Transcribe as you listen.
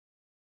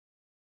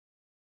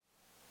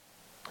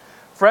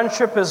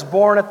Friendship is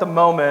born at the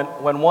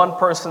moment when one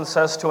person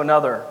says to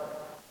another,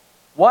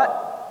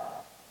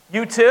 "What?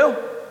 You too?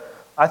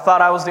 I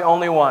thought I was the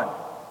only one."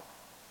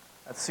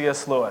 That's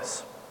C.S.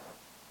 Lewis.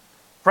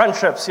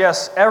 Friendships,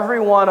 yes, every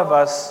one of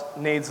us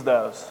needs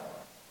those.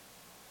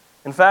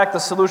 In fact, the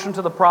solution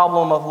to the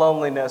problem of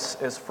loneliness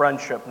is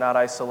friendship, not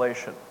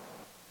isolation.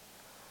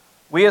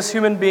 We as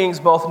human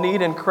beings both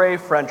need and crave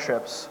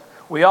friendships.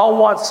 We all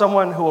want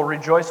someone who will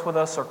rejoice with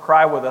us or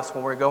cry with us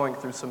when we're going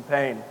through some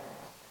pain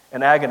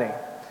and agony.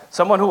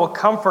 Someone who will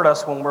comfort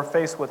us when we're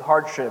faced with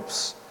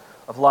hardships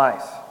of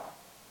life.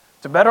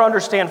 To better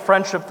understand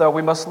friendship, though,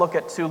 we must look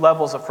at two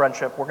levels of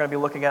friendship. We're going to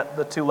be looking at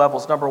the two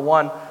levels. Number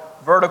one,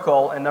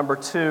 vertical, and number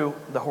two,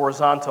 the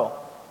horizontal.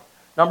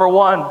 Number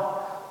one,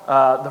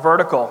 the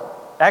vertical.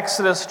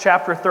 Exodus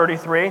chapter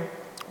 33,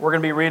 we're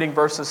going to be reading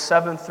verses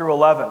 7 through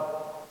 11.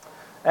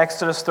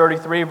 Exodus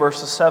 33,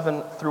 verses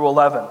 7 through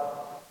 11.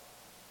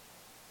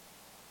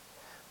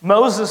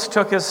 Moses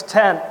took his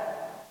tent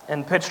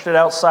and pitched it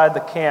outside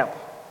the camp,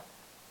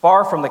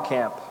 far from the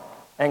camp,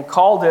 and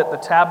called it the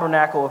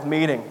tabernacle of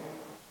meeting.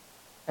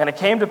 And it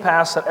came to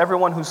pass that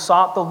everyone who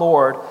sought the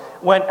Lord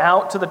went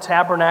out to the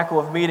tabernacle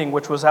of meeting,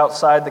 which was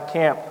outside the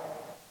camp.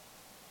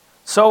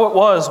 So it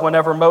was,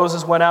 whenever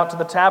Moses went out to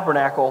the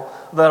tabernacle,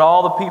 that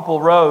all the people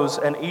rose,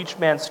 and each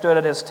man stood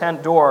at his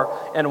tent door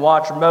and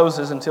watched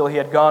Moses until he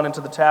had gone into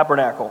the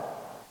tabernacle.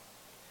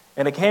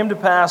 And it came to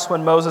pass,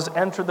 when Moses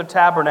entered the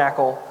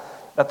tabernacle,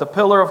 that the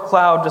pillar of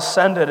cloud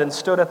descended and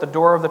stood at the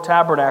door of the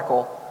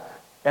tabernacle,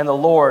 and the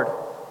Lord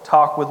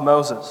talked with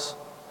Moses.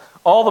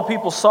 All the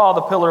people saw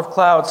the pillar of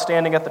cloud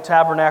standing at the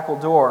tabernacle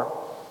door,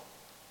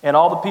 and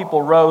all the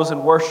people rose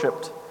and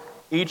worshipped,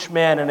 each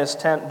man in his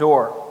tent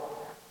door.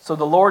 So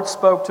the Lord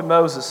spoke to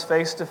Moses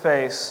face to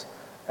face,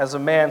 as a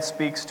man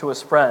speaks to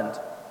his friend.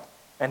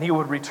 And he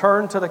would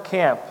return to the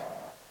camp,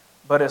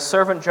 but his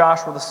servant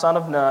Joshua the son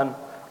of Nun,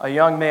 a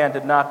young man,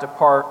 did not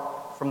depart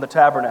from the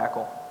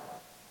tabernacle.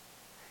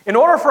 In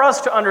order for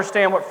us to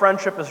understand what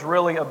friendship is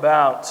really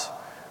about,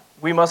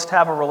 we must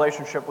have a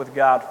relationship with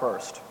God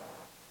first.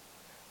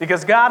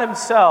 Because God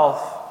himself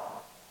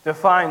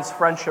defines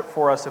friendship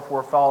for us if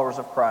we're followers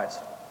of Christ.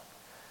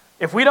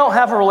 If we don't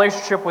have a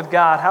relationship with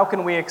God, how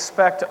can we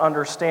expect to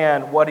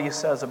understand what he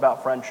says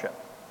about friendship?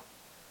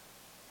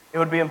 It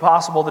would be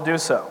impossible to do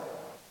so.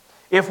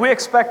 If we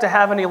expect to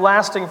have any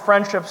lasting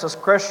friendships as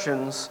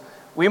Christians,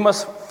 we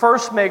must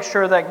first make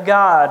sure that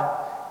God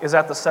is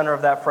at the center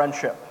of that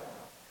friendship.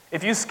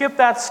 If you skip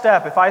that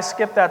step, if I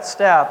skip that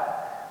step,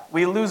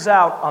 we lose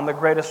out on the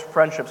greatest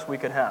friendships we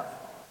can have.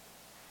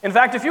 In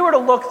fact, if you were to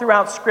look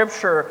throughout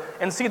Scripture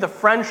and see the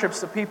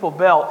friendships that people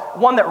built,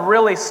 one that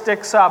really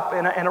sticks up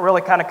and it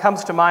really kind of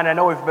comes to mind, I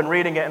know we've been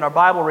reading it in our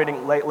Bible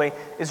reading lately,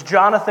 is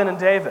Jonathan and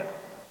David.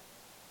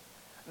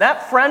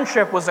 That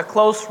friendship was a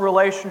close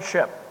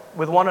relationship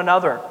with one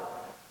another.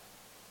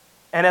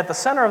 And at the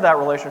center of that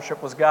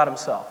relationship was God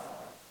himself.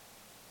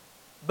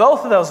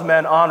 Both of those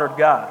men honored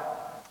God.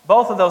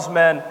 Both of those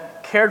men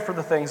cared for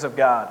the things of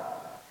God.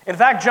 In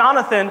fact,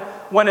 Jonathan,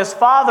 when his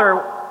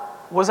father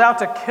was out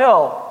to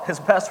kill his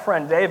best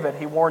friend David,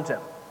 he warned him.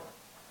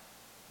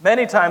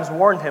 Many times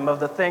warned him of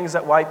the things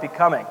that might be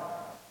coming.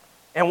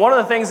 And one of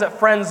the things that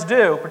friends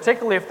do,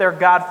 particularly if they're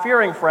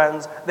God-fearing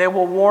friends, they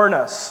will warn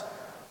us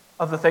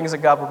of the things that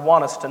God would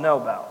want us to know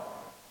about.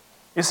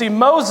 You see,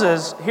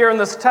 Moses, here in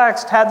this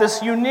text, had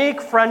this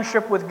unique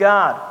friendship with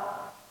God.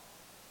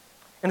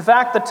 In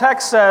fact, the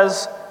text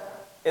says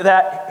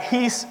that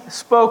he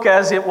spoke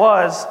as it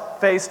was,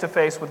 face to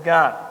face with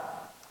God.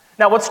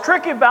 Now, what's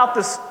tricky about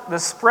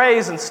this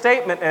phrase and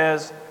statement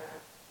is,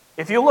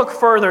 if you look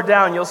further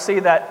down, you'll see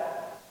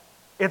that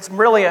it's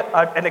really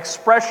an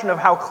expression of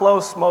how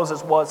close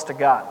Moses was to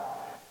God.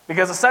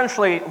 Because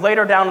essentially,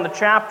 later down in the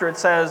chapter, it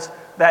says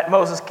that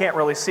Moses can't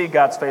really see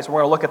God's face.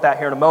 We're going to look at that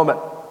here in a moment.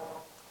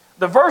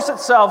 The verse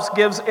itself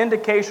gives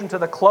indication to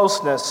the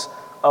closeness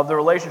of the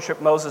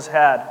relationship Moses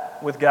had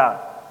with God.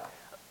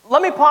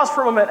 Let me pause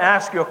for a moment and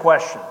ask you a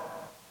question.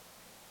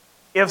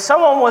 If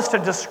someone was to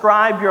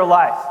describe your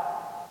life,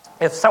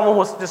 if someone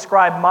was to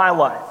describe my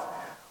life,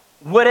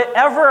 would it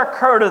ever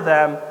occur to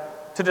them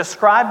to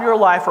describe your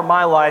life or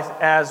my life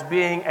as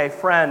being a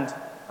friend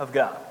of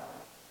God?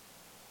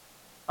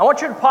 I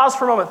want you to pause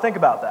for a moment and think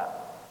about that.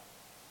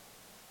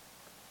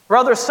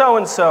 Brother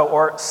so-and-so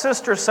or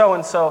sister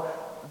so-and-so,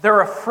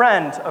 they're a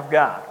friend of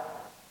God.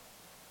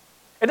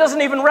 It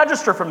doesn't even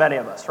register for many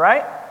of us,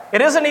 right?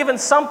 It isn't even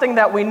something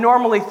that we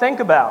normally think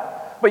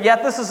about. But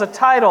yet this is a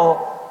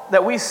title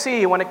that we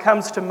see when it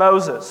comes to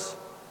Moses.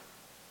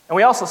 And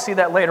we also see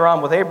that later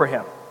on with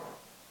Abraham.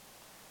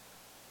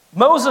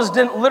 Moses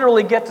didn't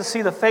literally get to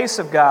see the face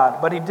of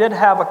God, but he did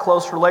have a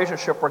close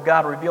relationship where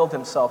God revealed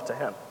himself to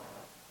him.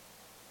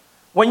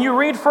 When you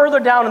read further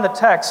down in the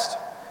text,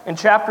 in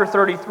chapter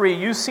 33,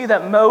 you see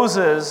that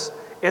Moses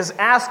is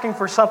asking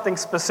for something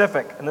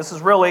specific, and this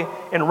is really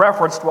in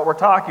reference to what we're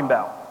talking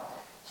about.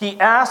 He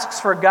asks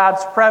for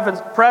God's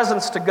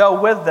presence to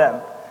go with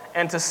them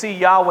and to see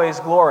Yahweh's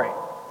glory.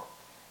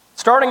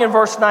 Starting in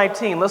verse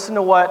 19, listen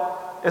to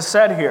what is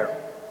said here.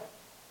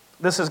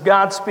 This is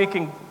God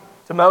speaking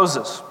to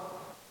Moses.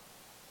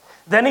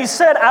 Then he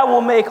said, I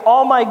will make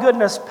all my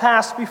goodness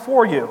pass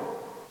before you,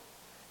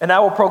 and I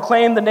will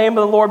proclaim the name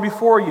of the Lord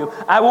before you.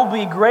 I will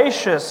be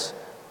gracious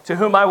to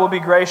whom I will be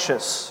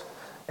gracious,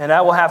 and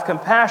I will have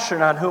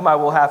compassion on whom I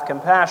will have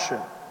compassion.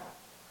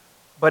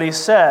 But he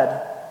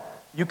said,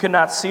 you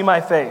cannot see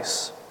my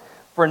face,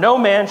 for no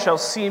man shall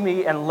see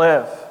me and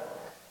live.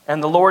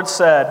 And the Lord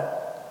said,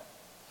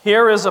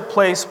 here is a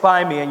place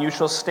by me, and you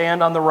shall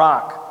stand on the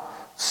rock.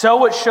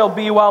 So it shall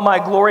be while my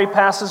glory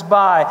passes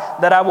by,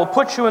 that I will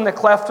put you in the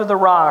cleft of the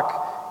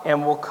rock,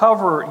 and will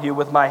cover you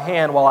with my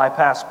hand while I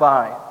pass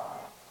by.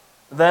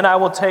 Then I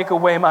will take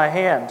away my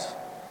hand,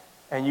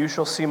 and you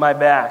shall see my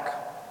back,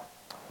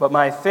 but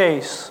my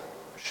face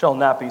shall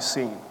not be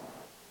seen.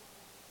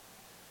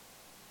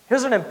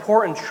 Here's an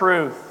important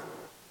truth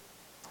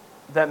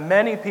that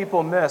many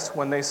people miss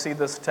when they see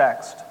this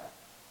text.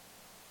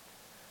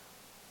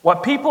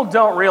 What people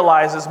don't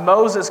realize is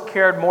Moses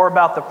cared more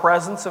about the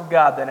presence of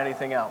God than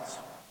anything else.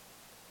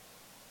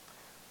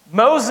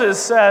 Moses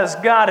says,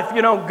 God, if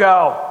you don't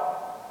go,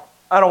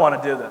 I don't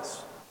want to do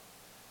this.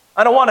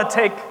 I don't want to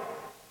take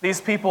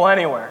these people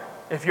anywhere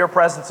if your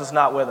presence is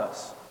not with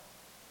us.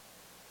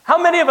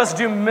 How many of us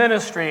do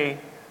ministry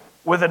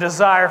with a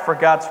desire for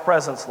God's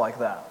presence like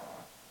that?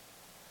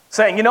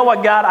 Saying, you know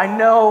what, God, I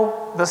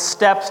know the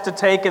steps to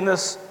take in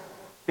this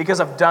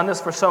because I've done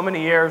this for so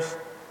many years.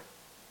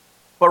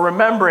 But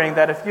remembering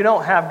that if you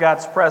don't have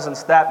God's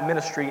presence, that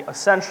ministry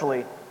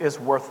essentially is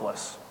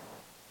worthless.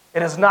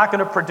 It is not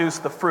going to produce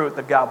the fruit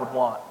that God would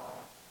want.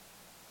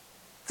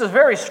 It's a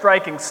very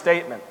striking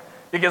statement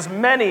because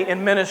many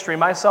in ministry,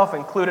 myself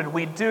included,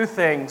 we do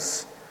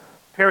things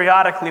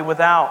periodically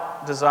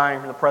without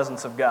desiring the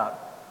presence of God.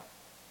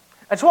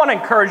 I just want to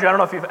encourage you, I don't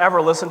know if you've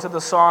ever listened to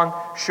the song,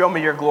 Show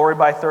Me Your Glory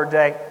by Third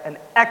Day, an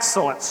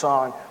excellent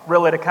song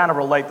really to kind of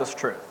relate this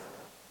truth.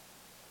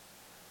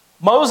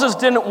 Moses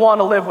didn't want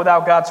to live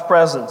without God's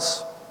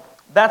presence.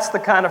 That's the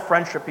kind of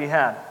friendship he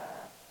had.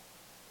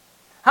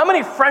 How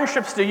many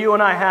friendships do you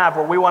and I have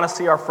where we want to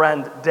see our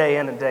friend day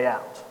in and day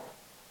out?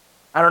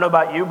 I don't know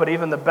about you, but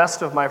even the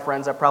best of my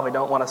friends I probably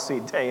don't want to see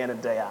day in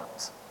and day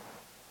out.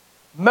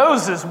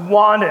 Moses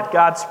wanted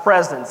God's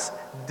presence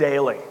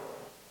daily.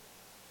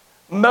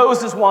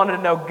 Moses wanted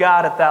to know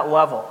God at that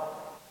level,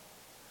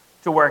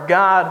 to where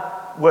God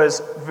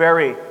was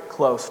very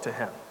close to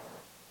him.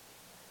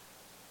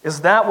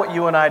 Is that what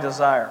you and I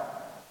desire?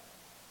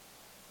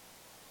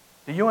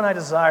 Do you and I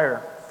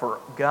desire for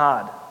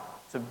God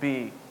to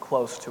be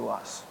close to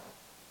us?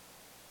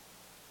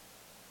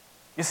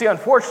 You see,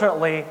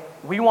 unfortunately,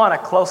 we want a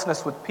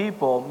closeness with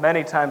people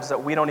many times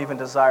that we don't even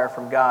desire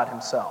from God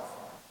himself.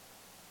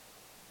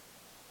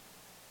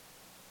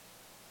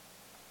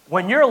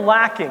 When you're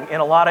lacking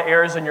in a lot of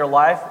areas in your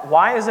life,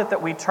 why is it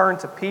that we turn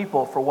to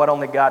people for what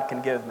only God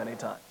can give many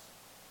times?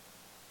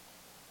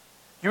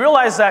 You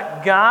realize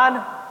that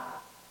God,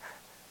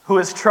 who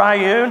is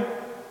triune,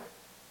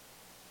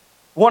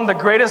 one of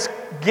the greatest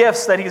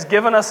gifts that he's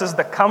given us is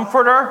the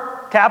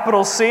Comforter,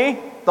 capital C,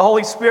 the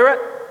Holy Spirit.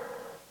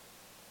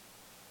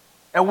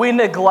 And we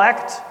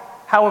neglect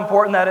how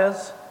important that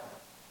is.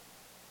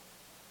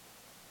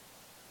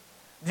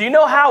 Do you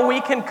know how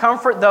we can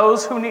comfort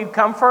those who need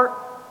comfort?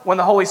 When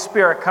the Holy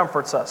Spirit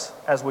comforts us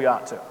as we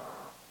ought to.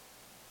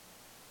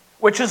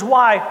 Which is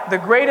why the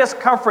greatest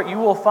comfort you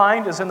will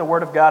find is in the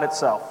Word of God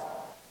itself.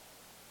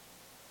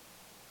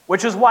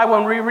 Which is why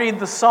when we read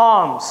the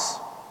Psalms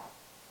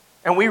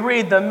and we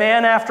read the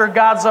man after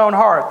God's own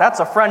heart, that's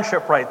a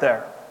friendship right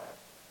there.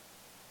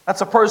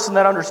 That's a person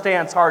that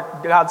understands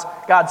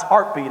God's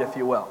heartbeat, if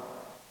you will.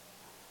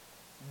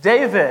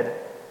 David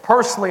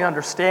personally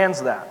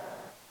understands that.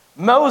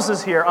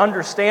 Moses here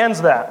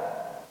understands that.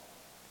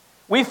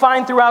 We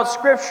find throughout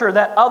Scripture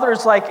that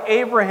others like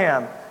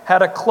Abraham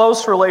had a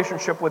close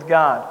relationship with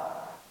God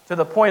to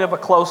the point of a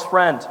close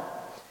friend.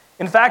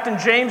 In fact, in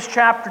James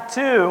chapter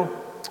 2,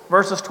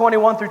 verses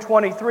 21 through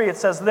 23, it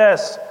says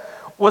this,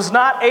 "Was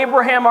not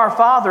Abraham our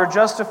father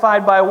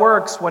justified by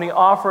works when he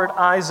offered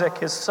Isaac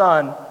his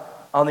son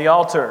on the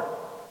altar?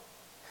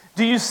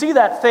 Do you see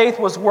that faith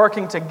was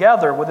working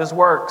together with his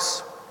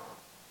works?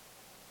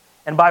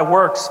 And by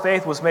works,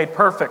 faith was made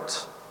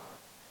perfect.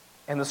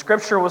 And the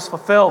scripture was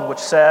fulfilled, which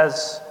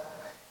says,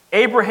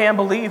 Abraham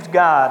believed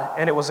God,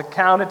 and it was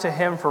accounted to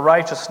him for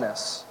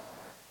righteousness.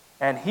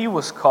 And he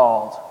was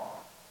called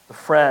the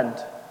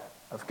friend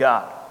of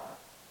God."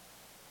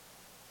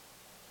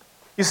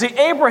 You see,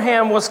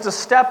 Abraham was to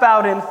step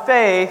out in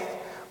faith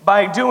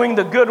by doing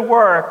the good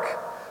work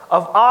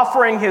of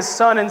offering his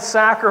son in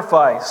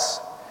sacrifice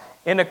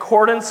in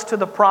accordance to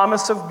the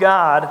promise of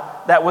God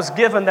that was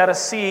given that a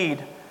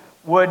seed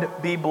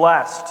would be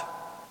blessed.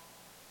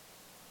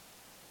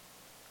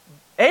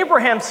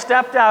 Abraham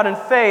stepped out in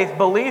faith,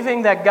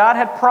 believing that God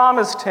had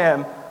promised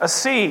him a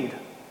seed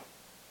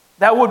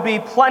that would be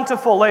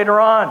plentiful later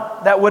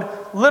on, that would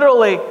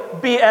literally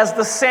be as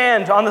the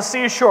sand on the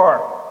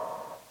seashore.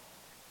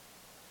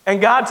 And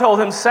God told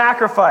him,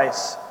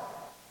 sacrifice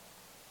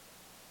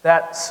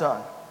that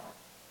son.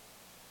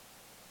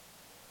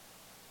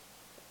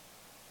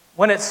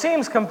 When it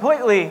seems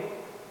completely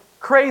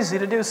crazy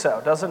to do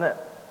so, doesn't it?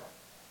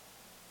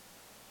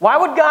 Why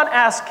would God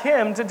ask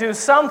him to do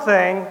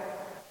something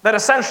that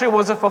essentially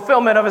was a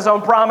fulfillment of his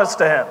own promise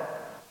to him?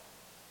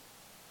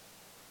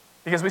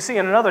 Because we see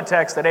in another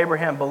text that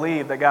Abraham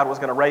believed that God was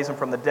going to raise him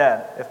from the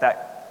dead if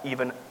that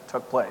even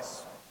took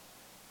place.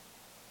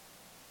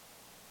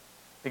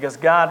 Because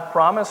God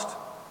promised,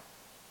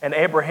 and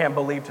Abraham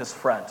believed his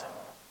friend.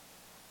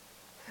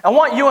 I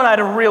want you and I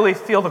to really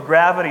feel the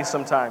gravity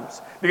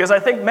sometimes, because I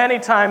think many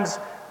times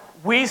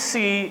we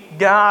see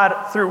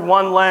God through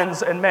one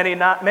lens and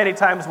many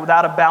times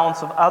without a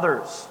balance of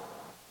others.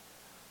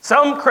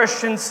 Some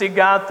Christians see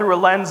God through a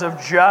lens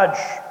of judge,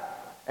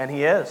 and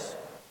he is.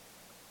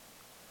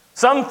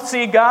 Some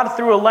see God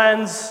through a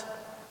lens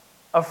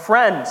of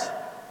friend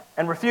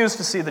and refuse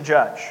to see the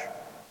judge.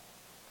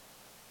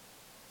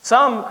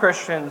 Some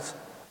Christians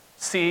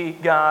see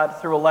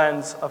God through a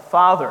lens of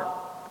father.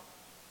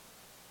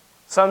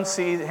 Some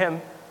see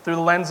him through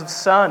the lens of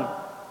son.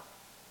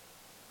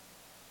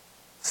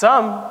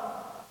 Some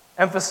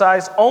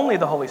emphasize only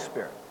the Holy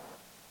Spirit.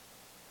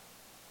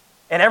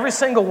 And every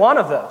single one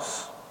of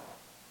those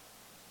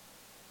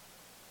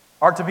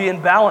are to be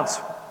in balance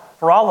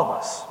for all of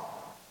us.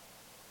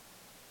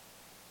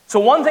 So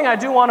one thing I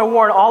do want to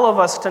warn all of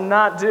us to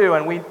not do,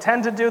 and we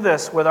tend to do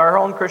this with our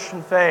own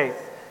Christian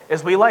faith,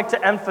 is we like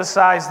to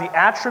emphasize the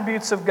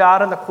attributes of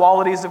God and the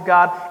qualities of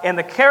God and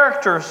the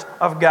characters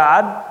of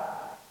God,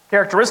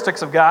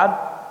 characteristics of God,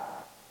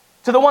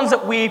 to the ones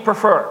that we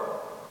prefer.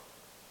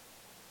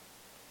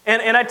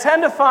 And I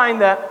tend to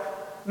find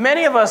that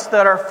many of us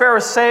that are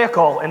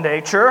Pharisaical in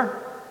nature,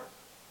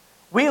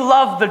 we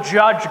love the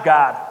judge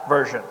God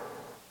version,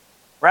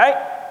 right?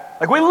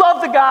 Like we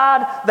love the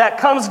God that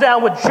comes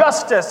down with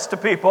justice to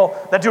people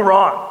that do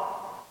wrong.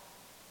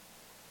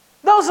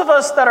 Those of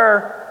us that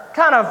are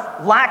kind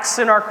of lax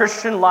in our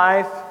Christian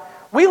life,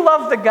 we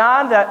love the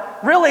God that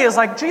really is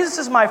like, Jesus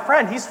is my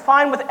friend. He's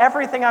fine with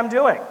everything I'm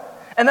doing.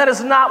 And that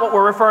is not what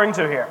we're referring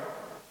to here.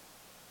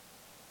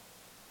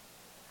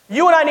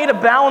 You and I need a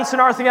balance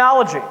in our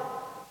theology.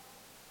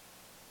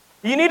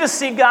 You need to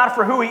see God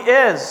for who he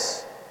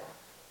is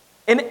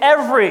in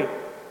every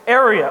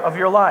area of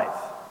your life.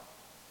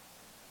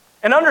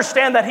 And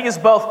understand that he is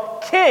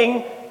both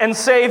king and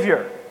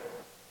savior.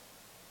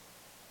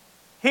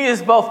 He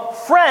is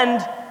both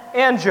friend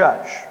and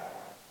judge.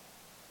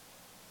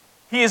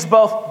 He is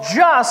both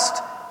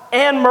just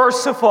and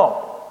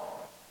merciful.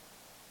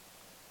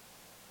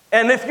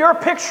 And if your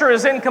picture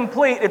is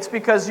incomplete, it's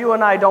because you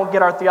and I don't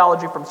get our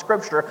theology from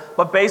Scripture,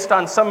 but based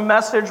on some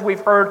message we've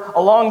heard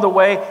along the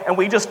way, and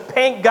we just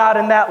paint God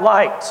in that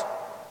light.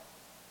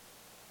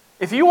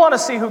 If you want to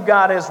see who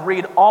God is,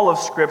 read all of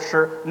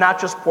Scripture, not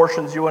just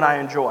portions you and I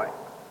enjoy.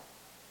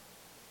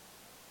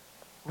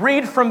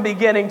 Read from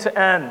beginning to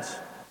end.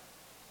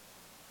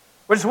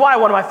 Which is why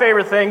one of my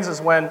favorite things is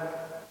when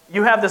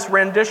you have this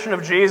rendition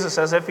of Jesus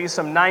as if he's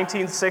some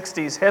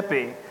 1960s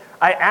hippie.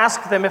 I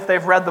ask them if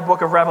they've read the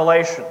book of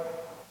Revelation.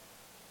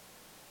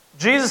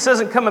 Jesus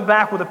isn't coming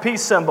back with a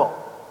peace symbol.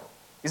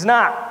 He's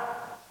not.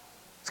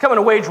 He's coming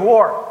to wage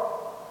war.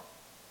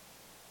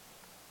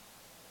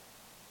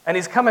 And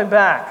he's coming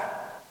back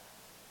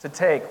to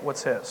take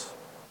what's his.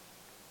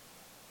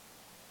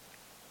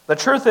 The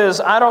truth is,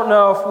 I don't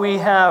know if we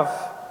have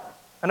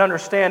an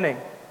understanding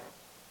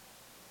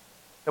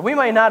that we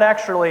may not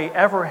actually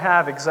ever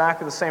have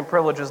exactly the same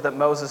privileges that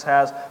Moses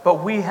has,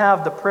 but we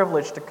have the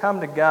privilege to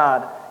come to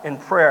God in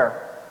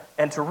prayer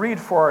and to read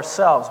for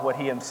ourselves what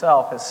he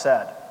himself has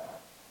said.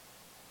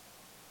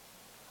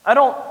 I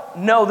don't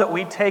know that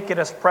we take it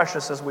as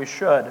precious as we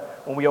should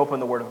when we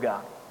open the Word of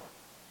God.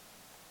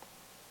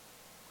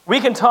 We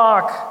can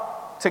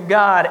talk to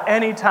God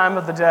any time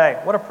of the day.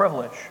 What a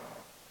privilege.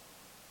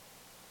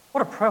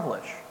 What a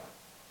privilege. Do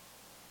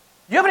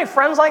you have any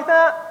friends like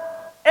that?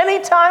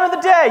 Any time of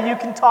the day, you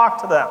can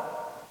talk to them.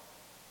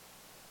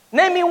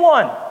 Name me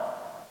one.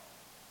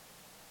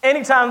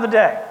 Any time of the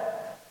day.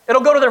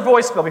 It'll go to their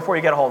voicemail before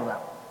you get a hold of them.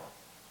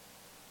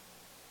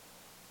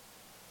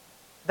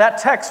 That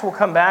text will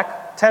come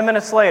back 10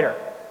 minutes later,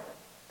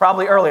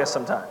 probably earliest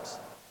sometimes.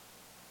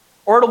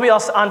 Or it'll be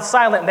on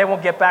silent and they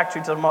won't get back to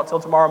you till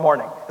tomorrow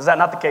morning. Is that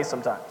not the case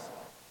sometimes?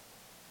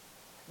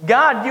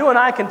 God, you and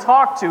I can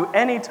talk to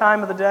any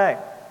time of the day,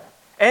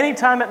 any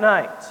time at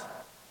night.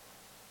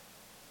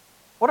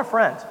 What a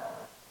friend.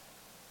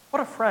 What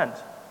a friend.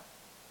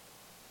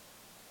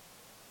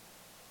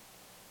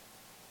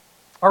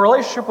 Our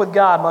relationship with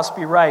God must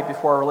be right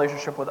before our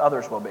relationship with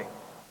others will be.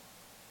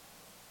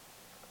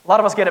 A lot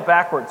of us get it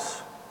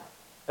backwards.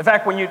 In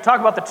fact, when you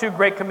talk about the two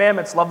great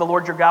commandments, love the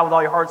Lord your God with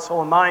all your heart,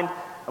 soul, and mind,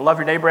 and love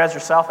your neighbor as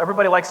yourself,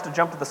 everybody likes to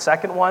jump to the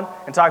second one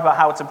and talk about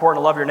how it's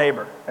important to love your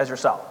neighbor as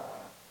yourself.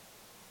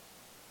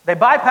 They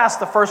bypass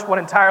the first one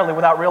entirely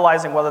without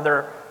realizing whether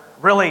they're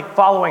really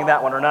following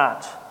that one or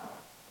not.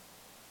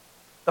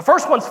 The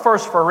first one's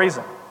first for a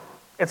reason.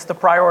 It's the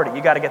priority.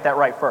 You got to get that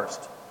right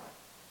first.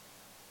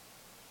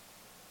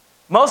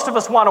 Most of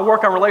us want to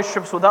work on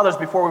relationships with others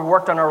before we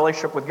worked on our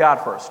relationship with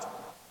God first.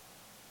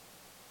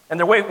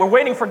 And we're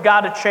waiting for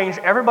God to change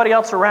everybody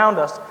else around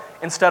us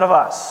instead of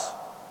us.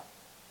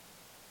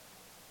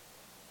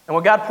 And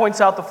when God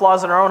points out the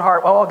flaws in our own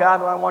heart, oh,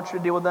 God, I want you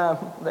to deal with them.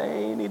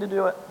 They need to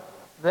do it.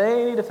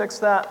 They need to fix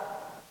that.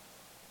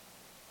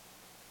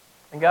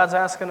 And God's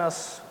asking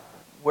us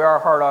where our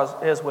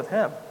heart is with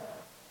Him.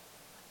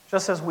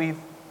 Just as we've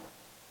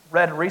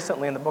read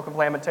recently in the book of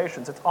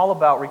Lamentations, it's all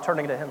about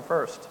returning to Him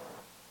first.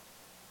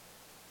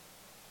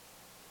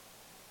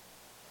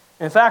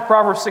 In fact,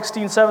 Proverbs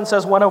 16:7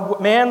 says, when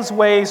a man's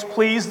ways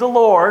please the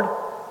Lord,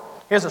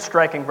 here's a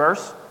striking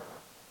verse,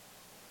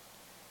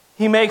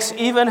 he makes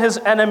even his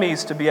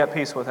enemies to be at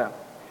peace with him.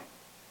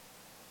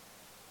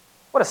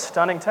 What a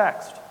stunning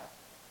text.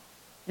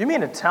 You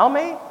mean to tell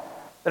me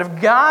that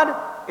if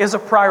God is a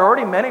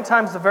priority, many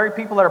times the very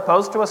people that are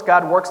opposed to us,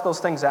 God works those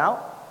things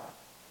out?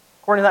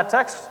 According to that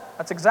text,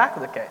 that's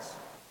exactly the case.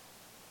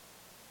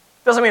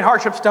 Doesn't mean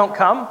hardships don't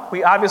come.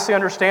 We obviously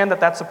understand that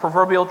that's a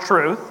proverbial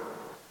truth.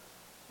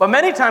 But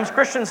many times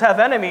Christians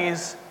have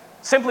enemies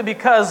simply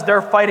because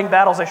they're fighting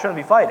battles they shouldn't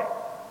be fighting.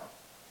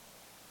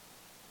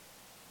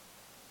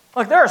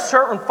 Look, there are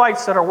certain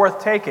fights that are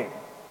worth taking,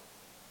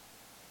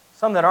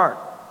 some that aren't.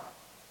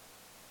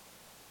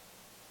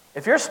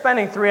 If you're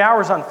spending 3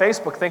 hours on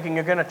Facebook thinking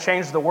you're going to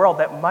change the world,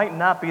 that might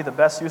not be the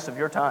best use of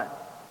your time.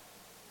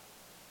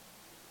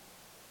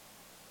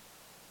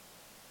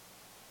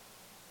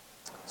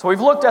 So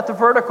we've looked at the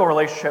vertical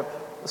relationship.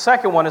 The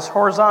second one is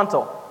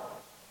horizontal.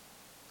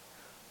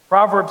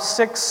 Proverbs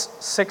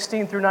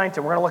 6:16 through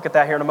 19. We're going to look at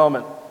that here in a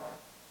moment.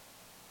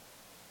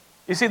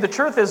 You see, the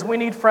truth is we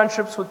need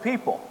friendships with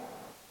people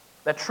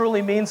that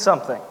truly mean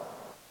something.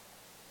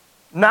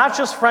 Not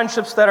just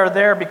friendships that are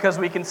there because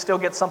we can still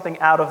get something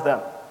out of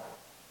them.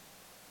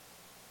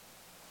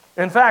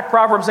 In fact,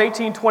 Proverbs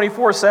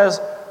 18:24 says,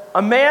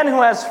 a man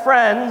who has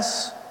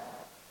friends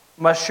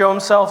must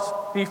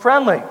himself be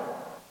friendly.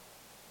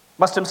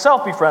 But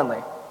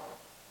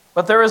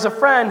there is a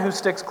friend who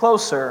sticks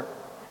closer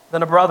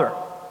than a brother.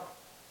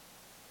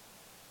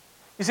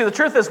 You see, the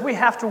truth is we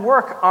have to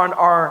work on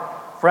our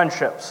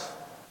friendships.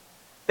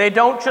 They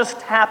don't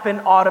just happen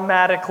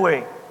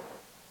automatically.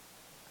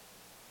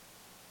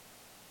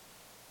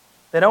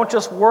 They don't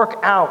just work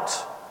out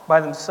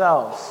by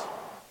themselves.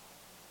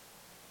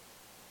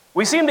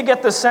 We seem to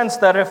get the sense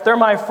that if they're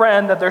my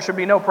friend, that there should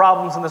be no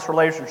problems in this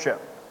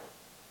relationship.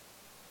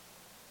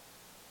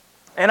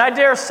 And I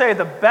dare say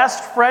the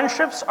best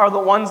friendships are the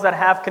ones that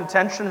have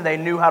contention and they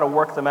knew how to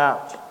work them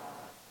out.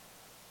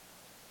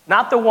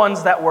 Not the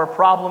ones that were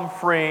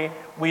problem-free,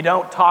 we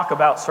don't talk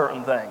about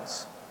certain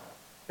things.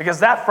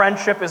 Because that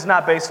friendship is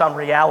not based on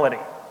reality.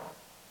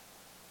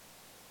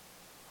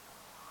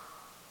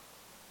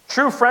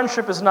 True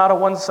friendship is not a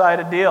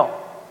one-sided deal.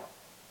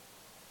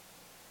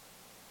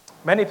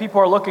 Many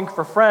people are looking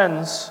for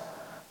friends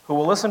who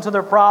will listen to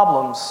their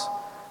problems,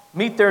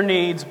 meet their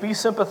needs, be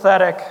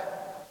sympathetic,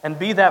 and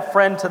be that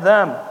friend to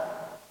them.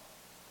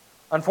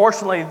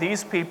 Unfortunately,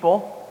 these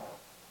people,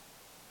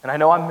 and I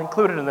know I'm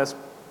included in this,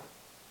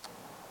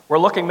 we're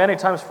looking many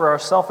times for our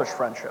selfish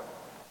friendship.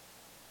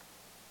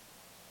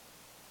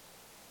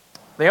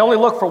 They only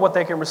look for what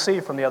they can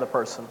receive from the other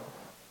person.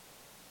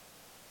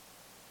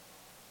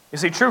 You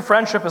see, true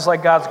friendship is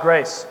like God's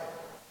grace.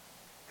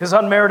 His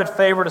unmerited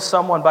favor to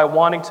someone by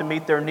wanting to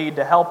meet their need,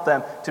 to help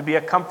them, to be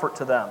a comfort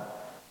to them.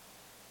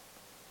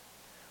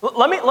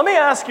 Let me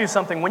ask you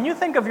something. When you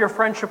think of your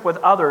friendship with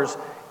others,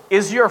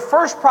 is your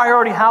first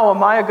priority, how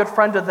am I a good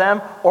friend to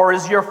them? Or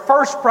is your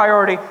first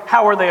priority,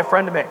 how are they a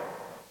friend to me?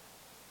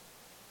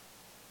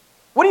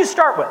 What do you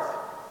start with?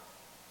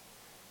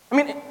 I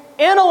mean,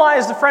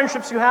 analyze the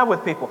friendships you have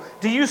with people.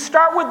 Do you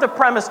start with the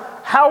premise,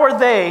 how are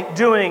they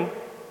doing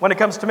when it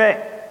comes to me?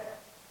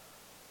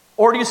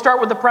 Or do you start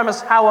with the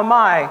premise, how am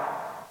I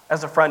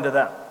as a friend to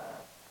them?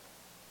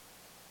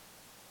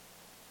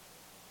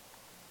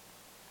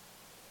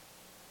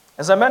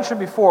 As I mentioned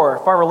before,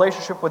 if our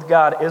relationship with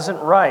God isn't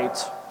right,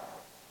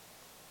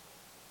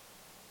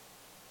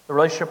 the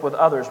relationship with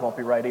others won't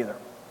be right either.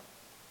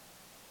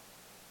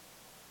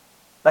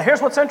 Now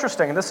here's what's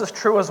interesting, and this is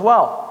true as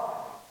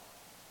well.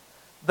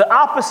 The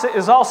opposite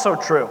is also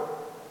true.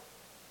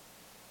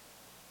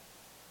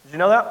 Did you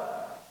know that?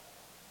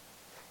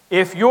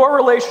 If your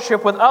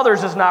relationship with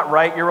others is not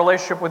right, your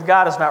relationship with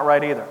God is not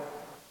right either.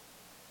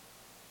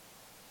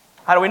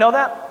 How do we know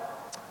that?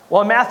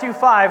 Well, in Matthew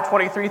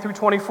 5:23 through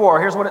 24,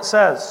 here's what it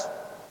says.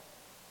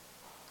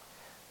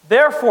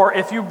 Therefore,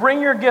 if you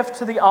bring your gift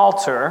to the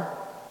altar,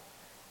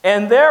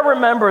 and there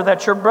remember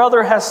that your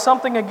brother has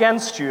something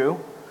against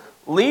you,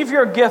 leave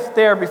your gift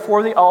there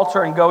before the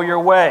altar and go your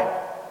way.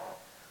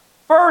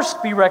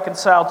 First be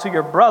reconciled to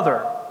your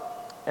brother,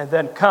 and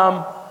then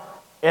come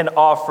and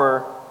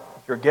offer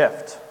your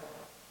gift.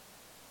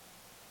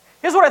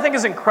 Here's what I think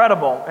is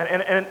incredible,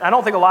 and I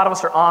don't think a lot of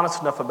us are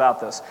honest enough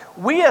about this.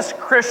 We as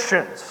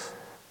Christians,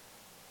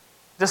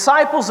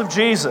 disciples of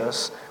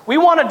Jesus, we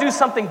want to do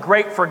something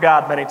great for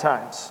God many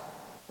times,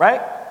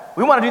 right?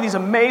 We want to do these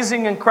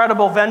amazing,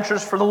 incredible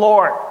ventures for the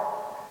Lord.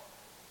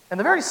 And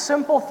the very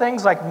simple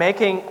things like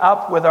making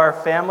up with our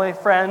family,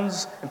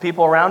 friends, and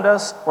people around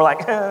us, we're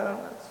like, I'm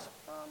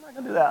not going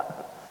to do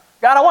that.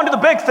 God, I want to do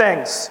the big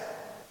things.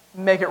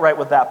 Make it right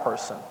with that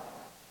person.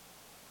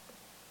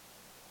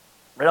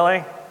 Really?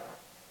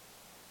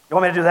 You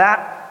want me to do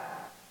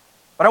that?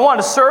 But I want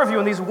to serve you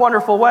in these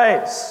wonderful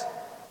ways.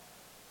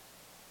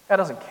 God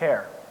doesn't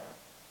care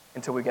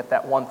until we get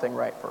that one thing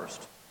right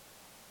first.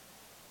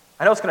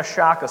 I know it's going to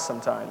shock us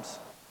sometimes,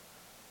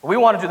 but we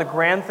want to do the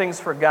grand things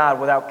for God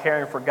without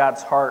caring for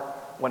God's heart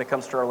when it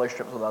comes to our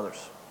relationships with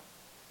others.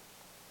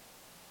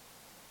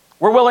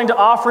 We're willing to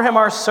offer him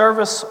our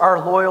service, our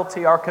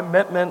loyalty, our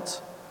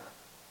commitment,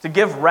 to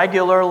give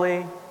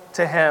regularly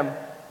to him.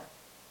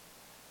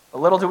 But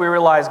little do we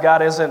realize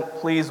God isn't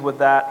pleased with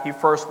that. He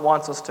first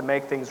wants us to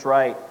make things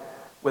right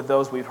with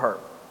those we've hurt.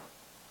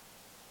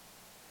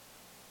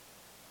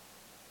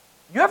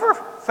 You ever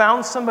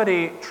found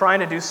somebody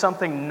trying to do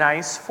something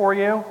nice for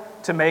you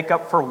to make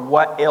up for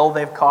what ill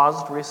they've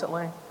caused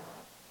recently?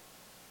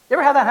 You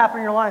ever had that happen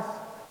in your life?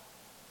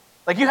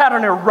 Like you had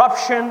an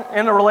eruption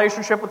in a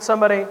relationship with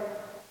somebody,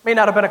 may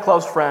not have been a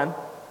close friend,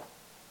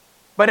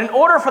 but in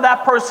order for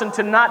that person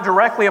to not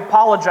directly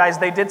apologize,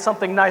 they did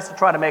something nice to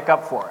try to make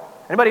up for it.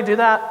 Anybody do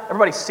that?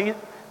 Everybody see it?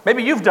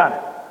 Maybe you've done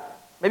it.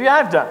 Maybe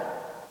I've done it.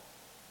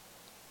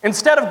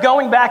 Instead of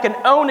going back and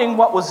owning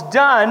what was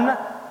done,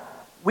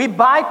 we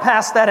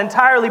bypassed that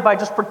entirely by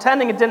just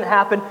pretending it didn't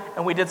happen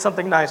and we did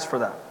something nice for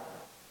them.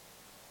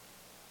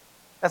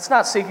 That's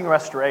not seeking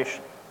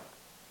restoration.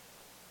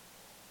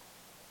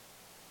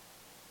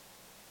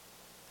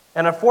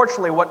 And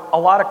unfortunately, what a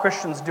lot of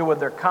Christians do with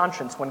their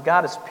conscience, when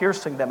God is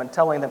piercing them and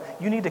telling them,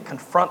 you need to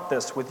confront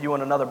this with you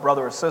and another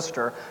brother or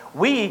sister,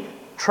 we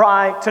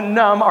try to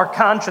numb our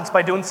conscience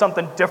by doing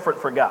something different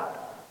for God.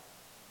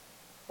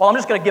 Well, I'm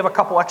just going to give a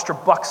couple extra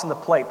bucks in the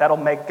plate. That'll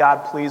make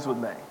God pleased with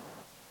me.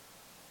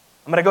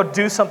 I'm going to go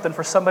do something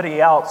for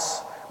somebody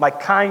else. My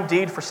kind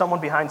deed for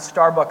someone behind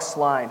Starbucks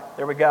line.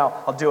 There we go.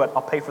 I'll do it.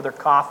 I'll pay for their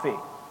coffee.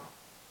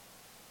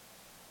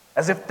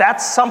 As if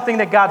that's something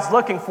that God's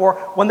looking for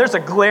when there's a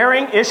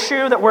glaring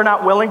issue that we're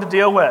not willing to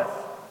deal with.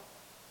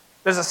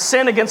 There's a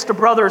sin against a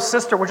brother or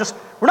sister. We're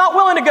not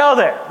willing to go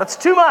there. That's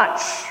too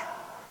much.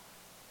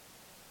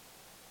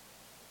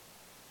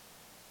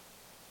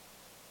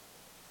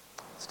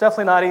 It's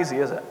definitely not easy,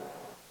 is it?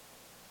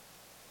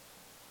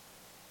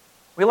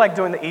 We like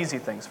doing the easy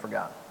things for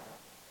God.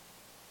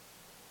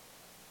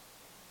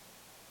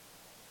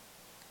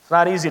 It's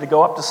not easy to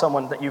go up to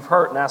someone that you've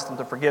hurt and ask them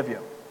to forgive you.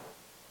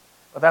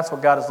 But that's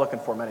what God is looking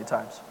for many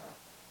times.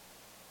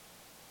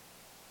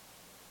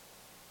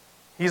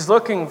 He's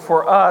looking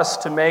for us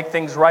to make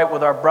things right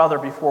with our brother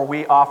before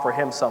we offer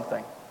him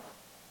something.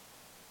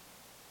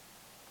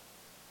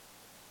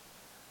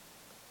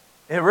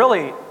 It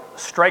really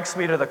strikes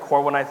me to the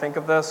core when I think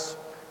of this.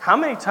 How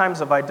many times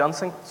have I done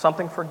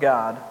something for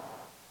God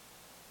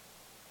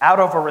out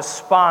of a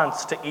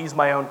response to ease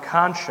my own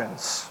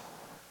conscience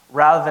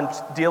rather than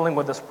dealing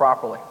with this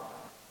properly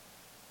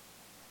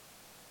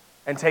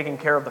and taking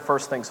care of the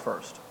first things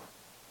first?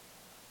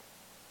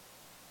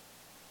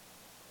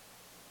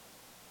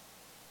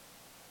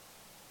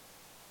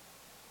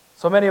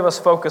 So many of us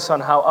focus on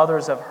how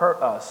others have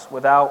hurt us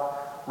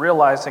without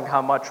realizing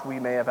how much we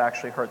may have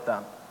actually hurt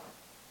them.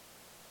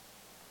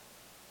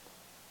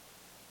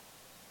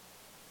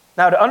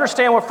 Now, to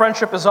understand what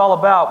friendship is all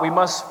about, we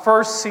must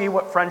first see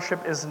what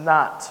friendship is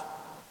not.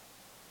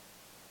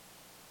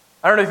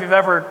 I don't know if you've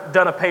ever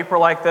done a paper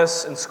like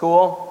this in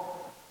school.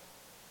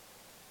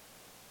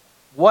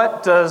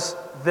 What does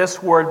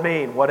this word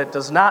mean? What it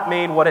does not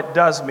mean, what it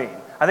does mean.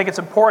 I think it's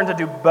important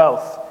to do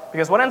both,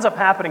 because what ends up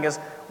happening is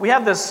we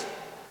have this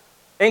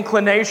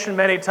inclination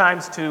many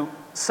times to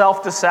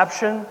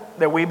self-deception,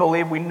 that we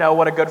believe we know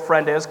what a good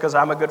friend is because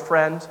I'm a good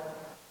friend.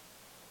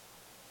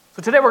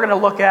 So today we're going to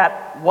look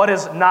at what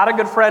is not a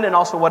good friend and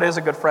also what is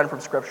a good friend from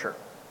Scripture.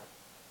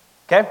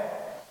 Okay?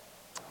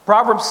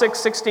 Proverbs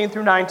 6:16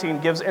 through 19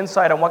 gives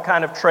insight on what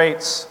kind of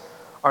traits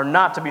are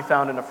not to be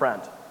found in a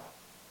friend.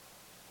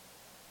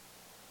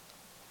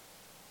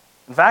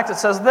 In fact, it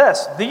says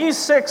this: these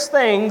 6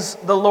 things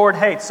the Lord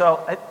hates. So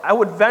I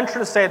would venture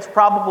to say it's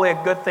probably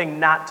a good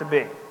thing not to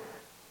be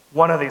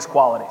one of these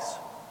qualities.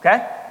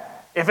 Okay?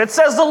 If it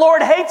says the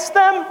Lord hates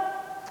them,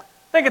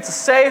 I think it's a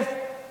safe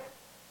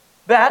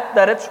bet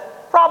that it's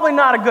probably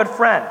not a good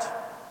friend.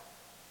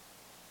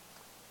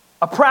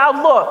 A proud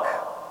look,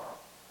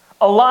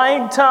 a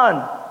lying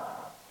tongue,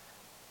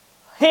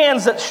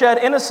 hands that shed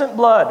innocent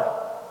blood,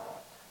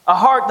 a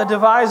heart that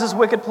devises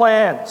wicked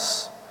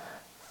plans,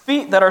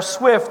 feet that are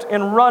swift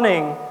in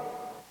running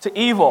to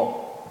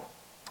evil,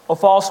 a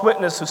false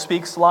witness who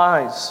speaks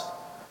lies,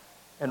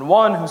 and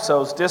one who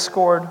sows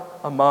discord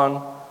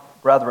among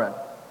brethren.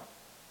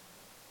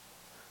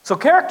 So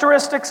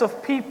characteristics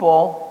of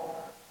people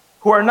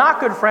who are not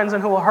good friends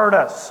and who will hurt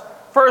us.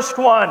 First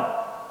one,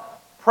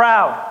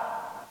 proud.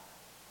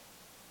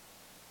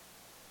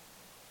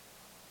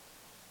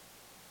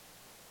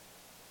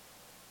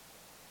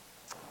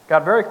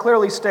 God very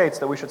clearly states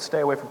that we should stay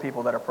away from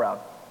people that are proud.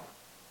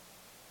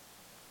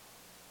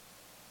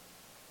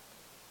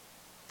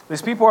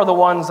 These people are the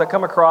ones that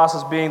come across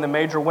as being the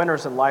major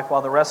winners in life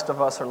while the rest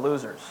of us are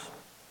losers.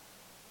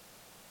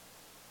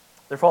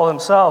 They're full of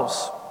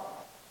themselves.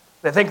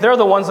 They think they're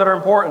the ones that are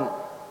important.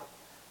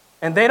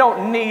 And they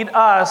don't need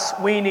us,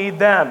 we need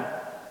them.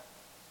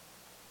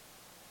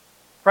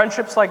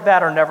 Friendships like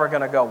that are never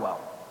going to go well.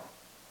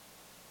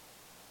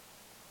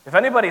 If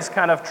anybody's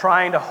kind of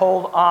trying to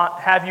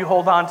have you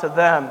hold on to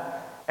them,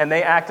 and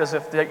they act as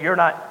if you're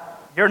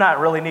not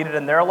really needed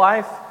in their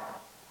life,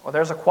 well,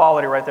 there's a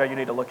quality right there you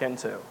need to look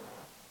into.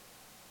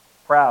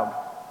 Proud.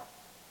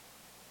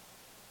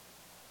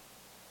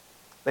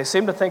 They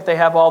seem to think they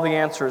have all the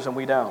answers, and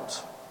we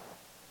don't.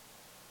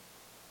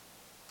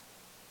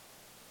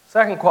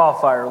 Second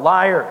qualifier,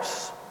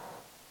 liars.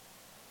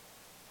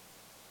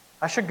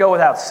 I should go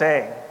without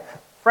saying.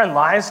 Friend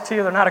lies to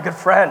you, they're not a good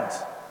friend.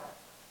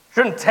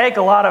 Shouldn't take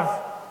a lot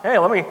of, hey,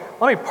 let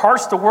me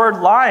parse the word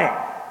lying.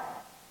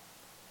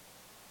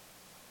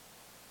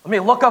 Let me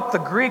look up the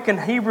Greek and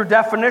Hebrew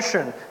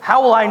definition.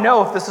 How will I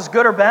know if this is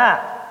good or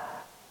bad?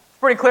 It's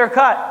pretty clear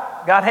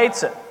cut. God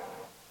hates it.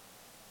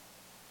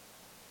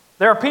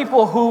 There are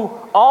people who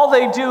all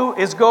they do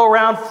is go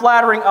around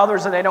flattering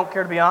others and they don't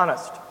care to be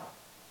honest.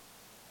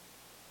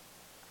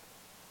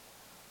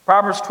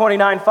 Proverbs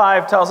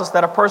 29:5 tells us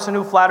that a person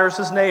who flatters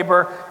his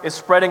neighbor is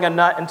spreading a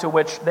net into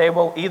which they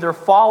will either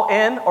fall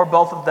in or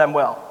both of them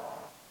will.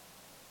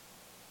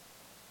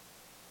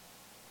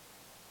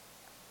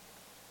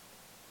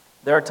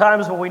 There are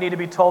times when we need to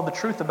be told the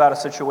truth about a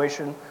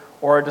situation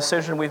or a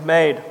decision we've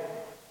made.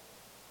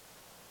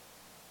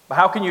 But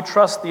how can you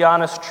trust the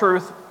honest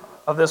truth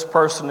of this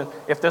person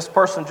if this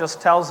person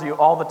just tells you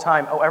all the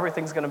time, oh,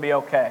 everything's going to be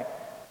okay.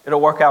 It'll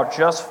work out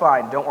just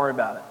fine. Don't worry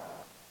about it.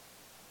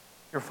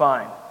 You're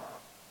fine.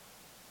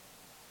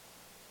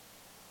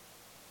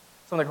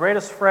 Some of the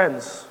greatest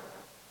friends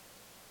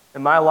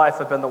in my life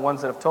have been the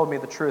ones that have told me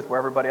the truth where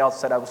everybody else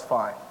said I was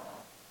fine.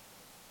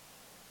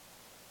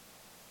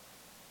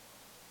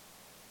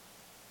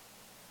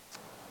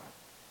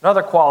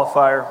 Another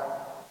qualifier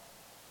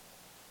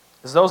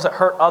is those that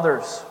hurt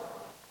others.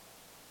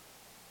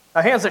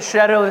 Now, hands that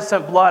shed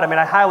innocent blood,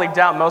 I highly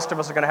doubt most of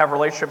us are going to have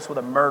relationships with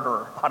a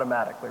murderer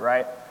automatically,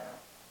 right?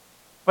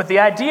 But the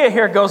idea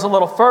here goes a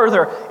little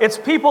further. It's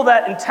people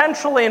that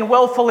intentionally and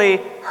willfully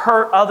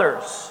hurt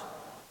others.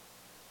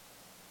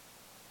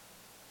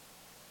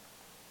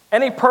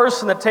 Any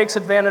person that takes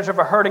advantage of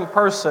a hurting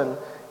person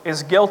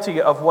is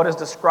guilty of what is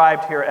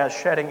described here as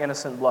shedding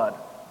innocent blood.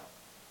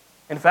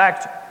 In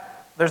fact,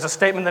 there's a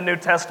statement in the New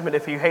Testament,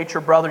 if you hate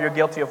your brother, you're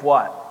guilty of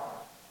what?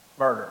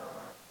 Murder.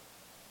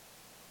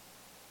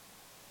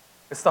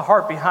 It's the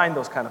heart behind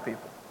those kind of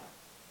people.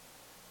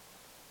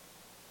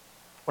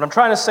 What I'm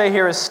trying to say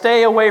here is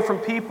stay away from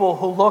people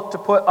who look to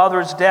put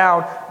others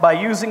down by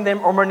using them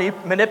or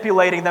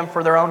manipulating them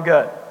for their own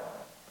good.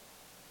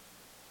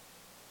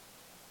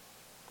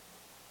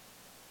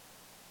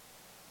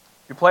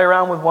 If you play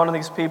around with one of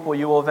these people,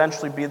 you will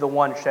eventually be the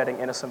one shedding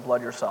innocent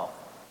blood yourself.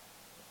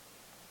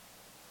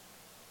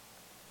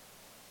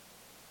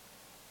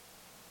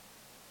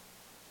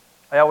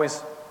 I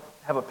always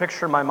have a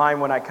picture in my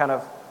mind when I kind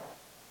of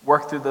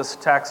work through this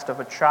text of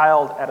a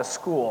child at a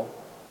school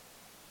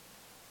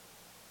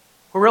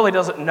who really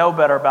doesn't know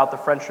better about the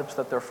friendships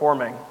that they're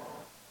forming.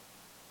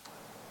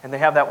 And they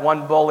have that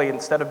one bully,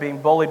 instead of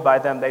being bullied by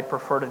them, they'd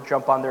prefer to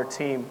jump on their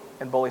team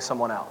and bully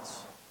someone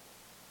else.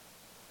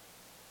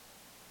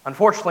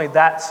 Unfortunately,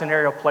 that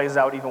scenario plays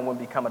out even when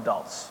we become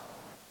adults.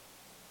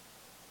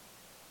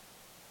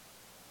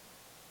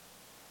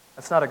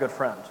 That's not a good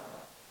friend.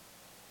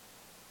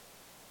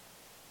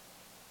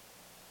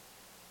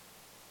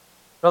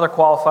 Another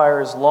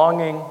qualifier is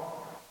longing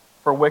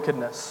for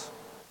wickedness.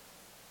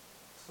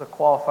 This is a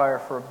qualifier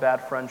for a bad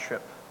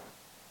friendship.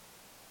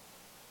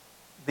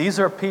 These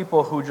are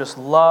people who just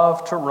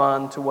love to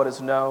run to what is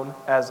known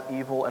as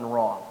evil and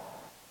wrong.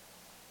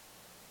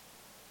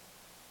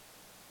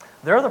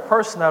 They're the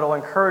person that will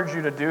encourage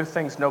you to do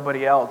things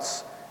nobody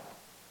else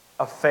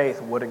of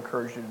faith would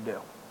encourage you to do.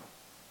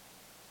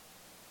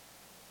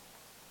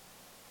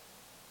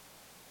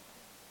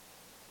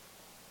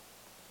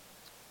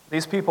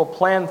 These people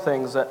plan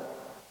things that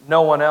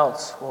no one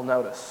else will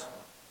notice.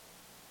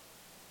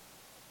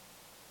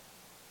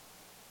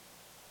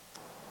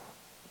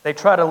 They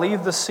try to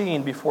leave the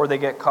scene before they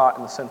get caught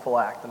in the sinful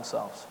act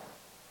themselves.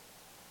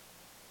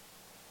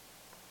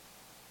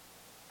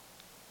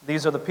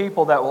 These are the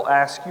people that will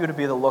ask you to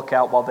be the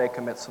lookout while they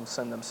commit some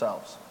sin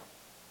themselves.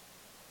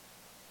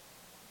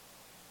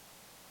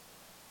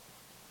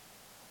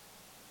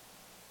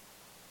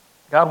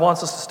 God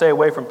wants us to stay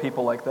away from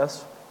people like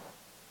this.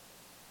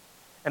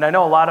 And I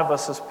know a lot of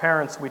us as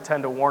parents, we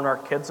tend to warn our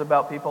kids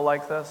about people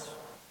like this.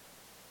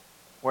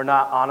 We're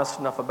not honest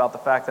enough about the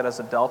fact that as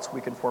adults we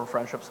can form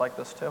friendships like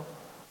this too.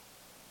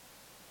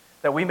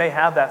 That we may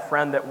have that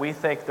friend that we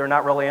think they're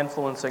not really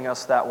influencing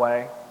us that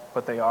way,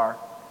 but they are.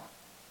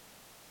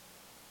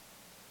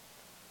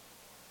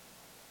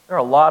 There are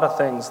a lot of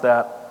things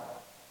that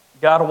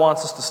God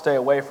wants us to stay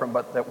away from,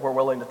 but that we're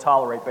willing to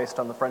tolerate based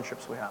on the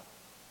friendships we have.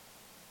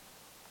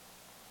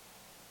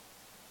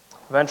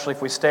 Eventually,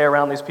 if we stay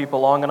around these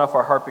people long enough,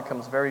 our heart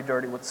becomes very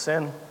dirty with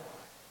sin,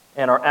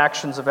 and our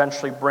actions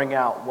eventually bring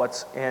out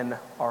what's in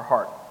our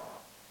heart.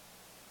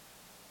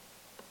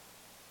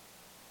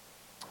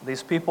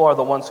 These people are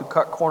the ones who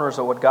cut corners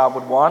of what God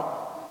would want.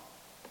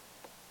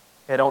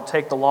 They don't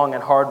take the long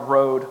and hard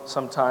road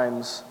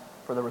sometimes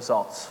for the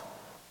results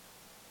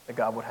that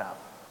God would have.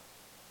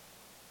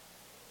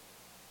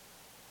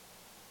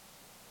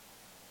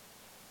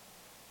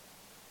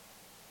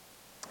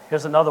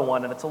 Here's another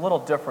one, and it's a little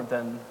different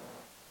than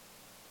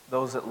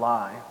those that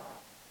lie.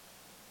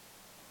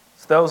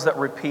 It's those that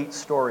repeat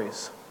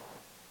stories.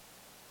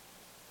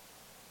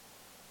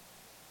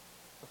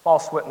 The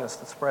false witness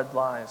that spread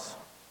lies.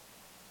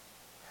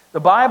 The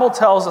Bible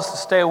tells us to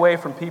stay away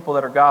from people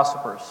that are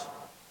gossipers.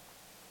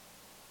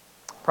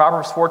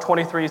 Proverbs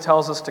 4:23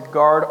 tells us to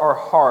guard our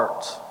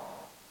heart.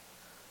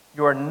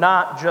 You are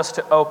not just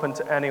to open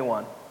to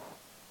anyone.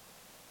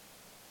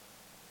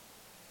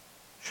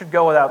 Should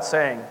go without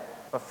saying,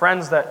 but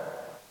friends that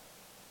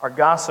are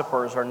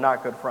gossipers are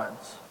not good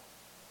friends.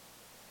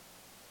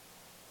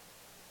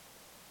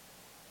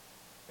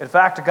 In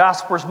fact, a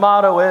gossiper's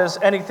motto is,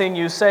 anything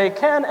you say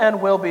can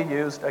and will be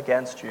used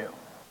against you.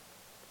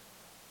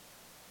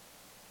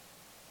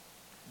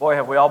 Boy,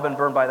 have we all been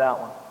burned by that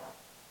one.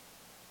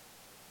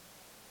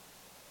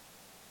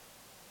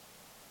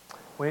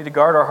 We need to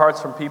guard our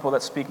hearts from people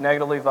that speak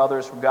negatively of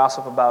others, who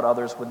gossip about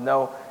others with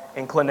no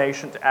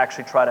inclination to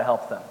actually try to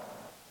help them.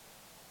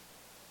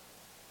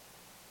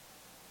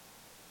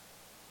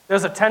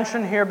 There's a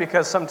tension here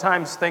because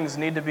sometimes things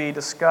need to be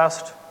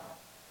discussed,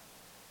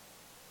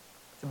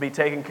 to be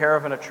taken care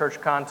of in a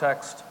church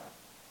context,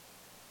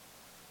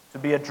 to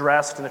be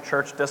addressed in a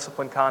church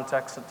discipline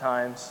context at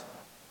times.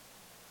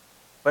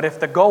 But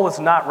if the goal is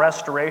not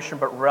restoration,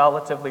 but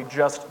relatively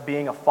just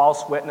being a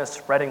false witness,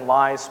 spreading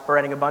lies,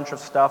 spreading a bunch of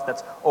stuff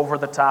that's over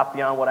the top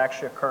beyond what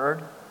actually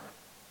occurred,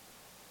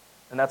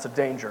 then that's a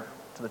danger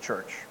to the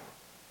church.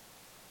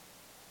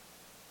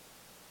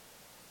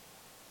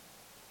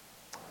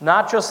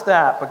 Not just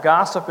that, but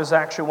gossip is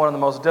actually one of the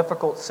most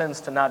difficult sins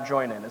to not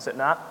join in, is it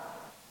not?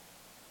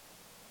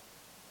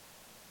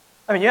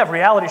 I mean, you have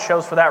reality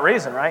shows for that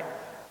reason, right?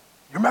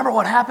 You remember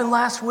what happened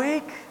last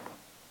week?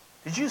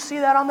 Did you see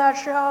that on that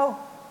show?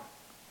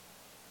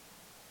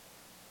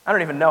 I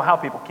don't even know how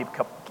people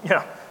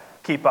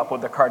keep up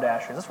with the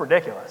Kardashians. It's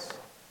ridiculous.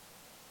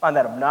 I find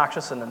that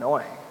obnoxious and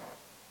annoying.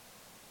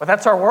 But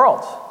that's our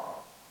world.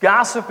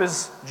 Gossip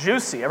is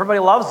juicy. Everybody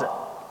loves it.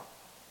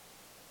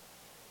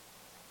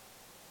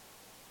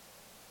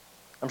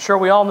 I'm sure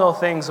we all know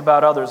things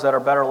about others that are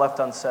better left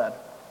unsaid.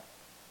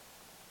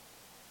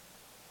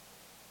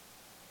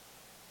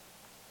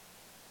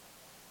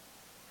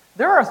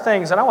 There are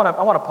things, and I want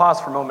to pause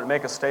for a moment and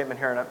make a statement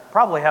here, and I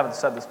probably haven't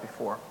said this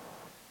before.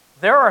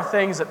 There are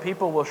things that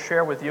people will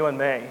share with you and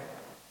me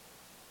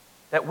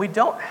that we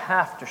don't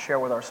have to share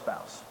with our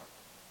spouse.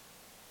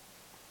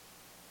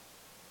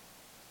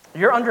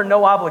 You're under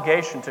no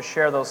obligation to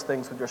share those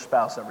things with your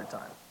spouse every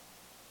time.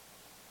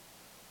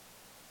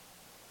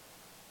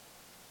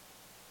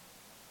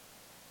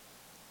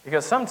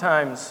 Because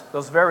sometimes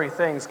those very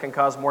things can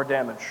cause more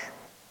damage,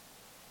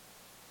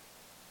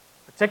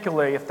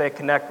 particularly if they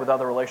connect with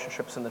other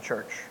relationships in the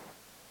church.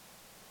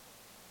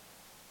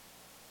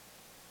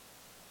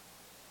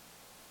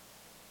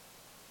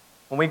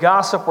 When we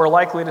gossip, we're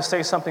likely to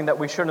say something that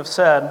we shouldn't have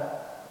said,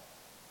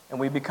 and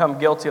we become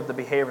guilty of the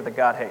behavior that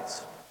God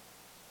hates.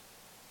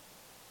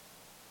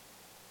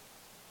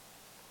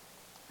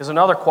 There's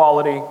another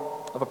quality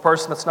of a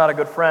person that's not a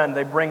good friend.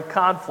 They bring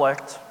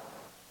conflict.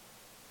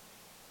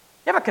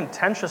 You have a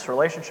contentious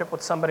relationship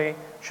with somebody, it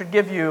should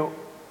give you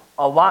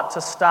a lot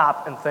to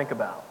stop and think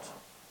about.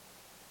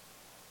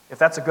 If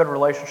that's a good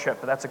relationship,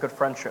 if that's a good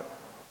friendship.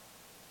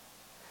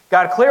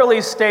 God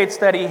clearly states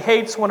that he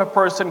hates when a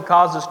person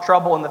causes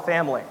trouble in the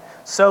family,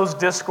 sows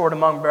discord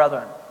among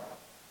brethren.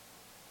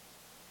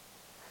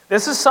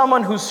 This is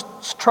someone who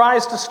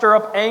tries to stir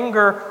up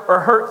anger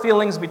or hurt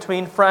feelings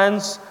between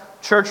friends,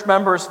 church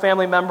members,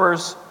 family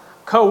members,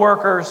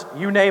 co-workers,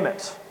 you name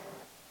it.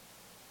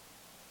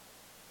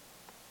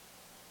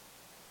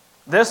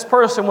 This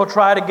person will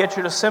try to get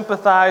you to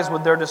sympathize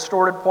with their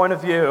distorted point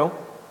of view,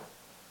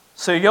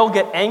 so you'll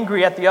get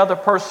angry at the other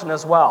person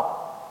as well.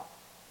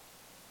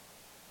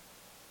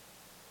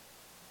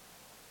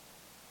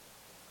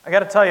 I got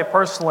to tell you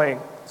personally,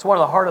 it's one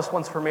of the hardest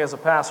ones for me as a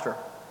pastor.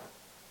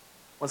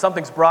 When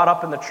something's brought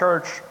up in the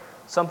church,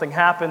 something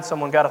happened,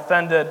 someone got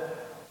offended,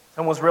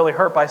 someone was really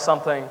hurt by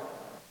something,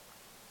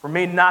 for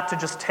me not to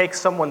just take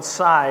someone's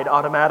side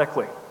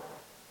automatically,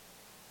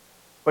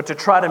 but to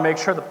try to make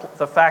sure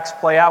the facts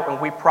play out and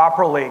we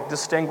properly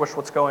distinguish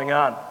what's going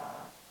on.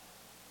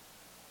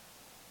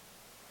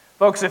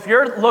 Folks, if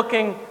you're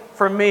looking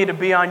for me to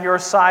be on your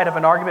side of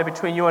an argument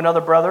between you and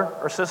another brother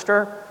or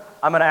sister,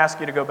 I'm going to ask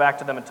you to go back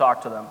to them and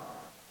talk to them.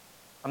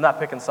 I'm not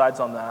picking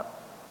sides on that.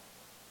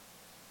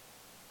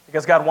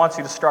 Because God wants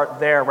you to start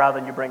there rather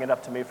than you bring it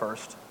up to me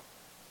first.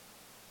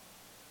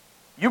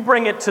 You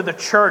bring it to the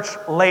church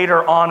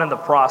later on in the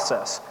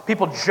process.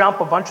 People jump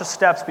a bunch of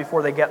steps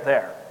before they get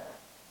there.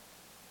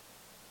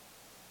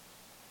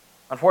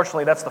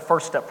 Unfortunately, that's the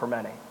first step for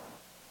many.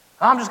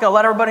 I'm just going to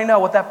let everybody know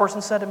what that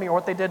person said to me or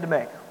what they did to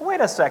me. Wait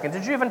a second,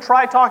 did you even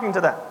try talking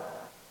to them?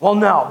 Well,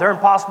 no, they're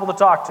impossible to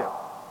talk to.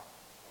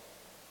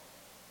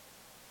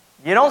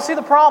 You don't see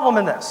the problem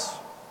in this.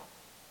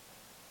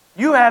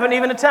 You haven't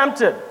even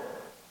attempted.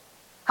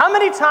 How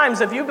many times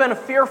have you been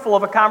fearful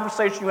of a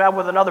conversation you had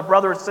with another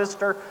brother or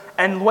sister,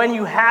 and when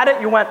you had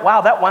it, you went,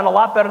 wow, that went a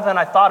lot better than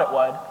I thought it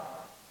would?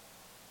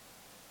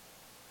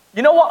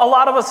 You know what a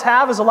lot of us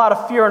have is a lot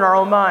of fear in our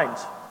own mind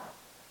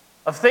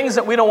of things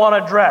that we don't want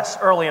to address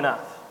early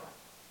enough.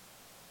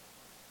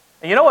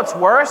 And you know what's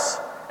worse?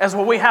 Is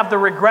when we have the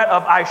regret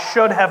of, I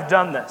should have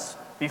done this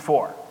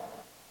before.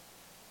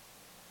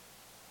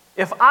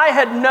 If I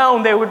had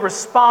known they would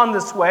respond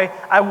this way,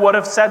 I would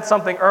have said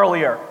something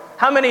earlier.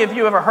 How many of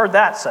you ever heard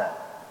that said?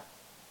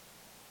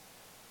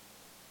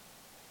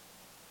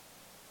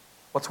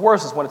 What's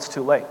worse is when it's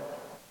too late.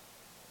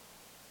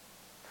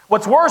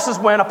 What's worse is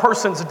when a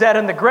person's dead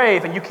in the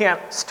grave and you can't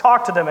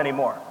talk to them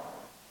anymore.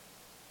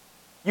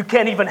 You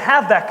can't even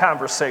have that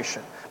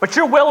conversation. But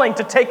you're willing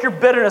to take your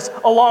bitterness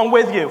along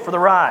with you for the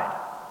ride.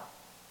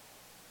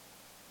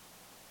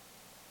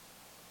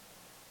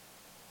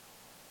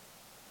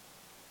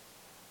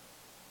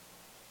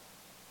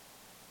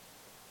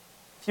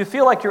 If you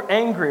feel like you're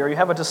angry or you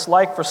have a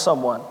dislike for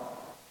someone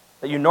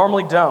that you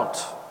normally don't,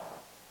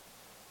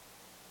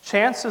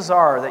 chances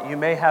are that you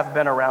may have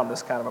been around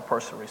this kind of a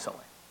person recently.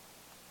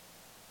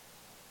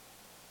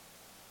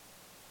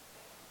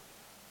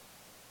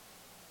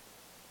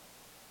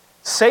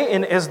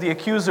 Satan is the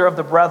accuser of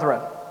the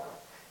brethren.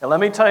 And let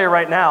me tell you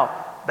right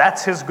now,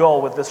 that's his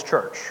goal with this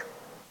church.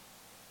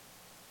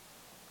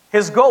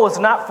 His goal is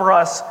not for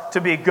us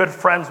to be good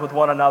friends with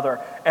one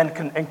another and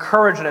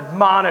encourage and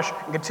admonish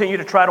and continue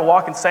to try to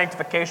walk in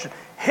sanctification.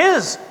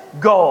 His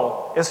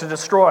goal is to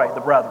destroy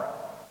the brethren.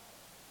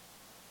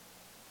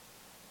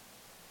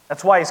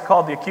 That's why he's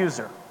called the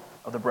accuser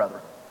of the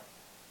brethren.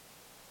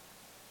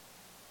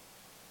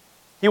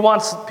 He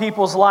wants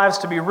people's lives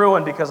to be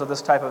ruined because of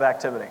this type of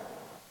activity.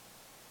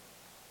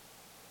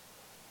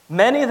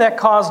 Many that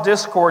cause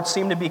discord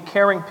seem to be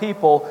caring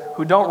people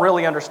who don't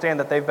really understand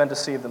that they've been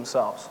deceived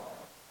themselves.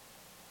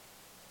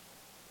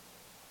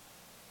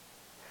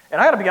 And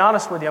I got to be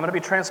honest with you, I'm going to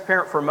be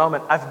transparent for a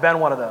moment. I've been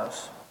one of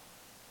those.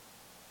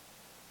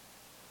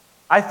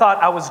 I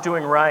thought I was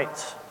doing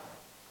right.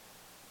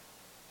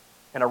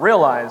 And I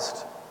realized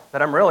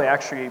that I'm really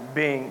actually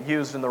being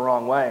used in the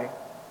wrong way.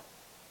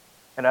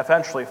 And I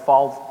eventually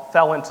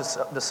fell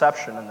into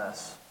deception in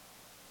this.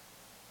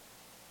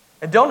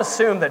 And don't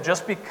assume that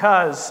just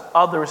because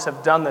others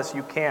have done this,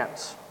 you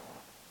can't.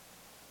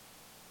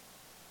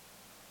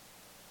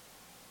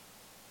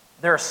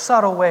 There are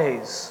subtle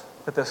ways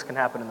that this can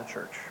happen in the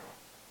church.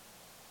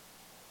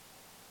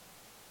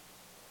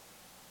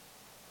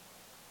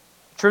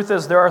 The truth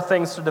is, there are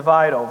things to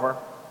divide over.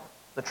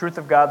 The truth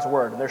of God's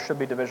word, and there should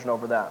be division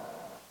over that.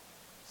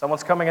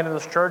 Someone's coming into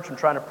this church and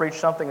trying to preach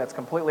something that's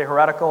completely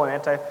heretical and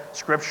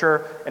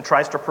anti-Scripture and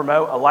tries to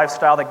promote a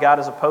lifestyle that God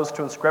is opposed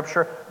to in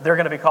Scripture, they're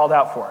going to be called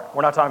out for it.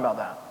 We're not talking about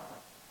that.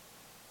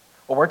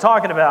 What we're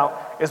talking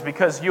about is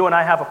because you and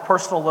I have a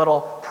personal little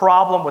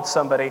problem with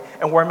somebody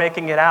and we're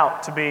making it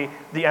out to be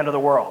the end of the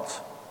world.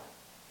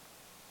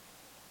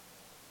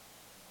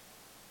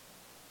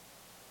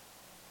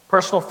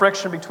 Personal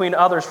friction between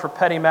others for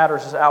petty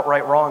matters is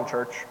outright wrong,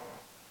 church.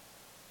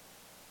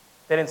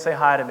 They didn't say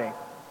hi to me.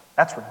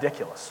 That's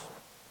ridiculous.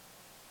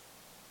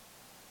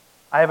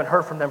 I haven't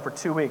heard from them for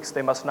 2 weeks.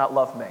 They must not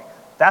love me.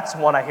 That's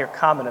one I hear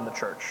common in the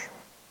church.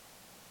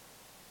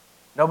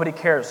 Nobody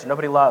cares.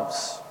 Nobody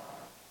loves.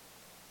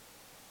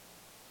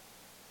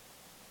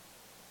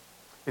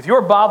 If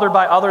you're bothered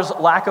by others'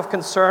 lack of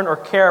concern or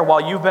care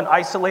while you've been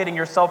isolating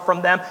yourself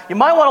from them, you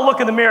might want to look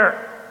in the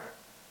mirror.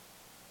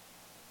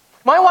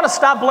 You might want to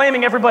stop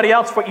blaming everybody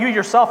else for what you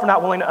yourself are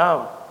not willing to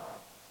own.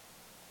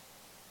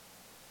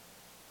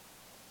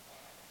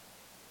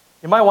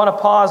 You might want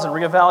to pause and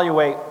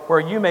reevaluate where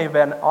you may have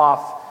been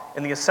off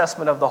in the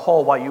assessment of the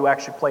whole while you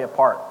actually play a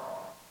part.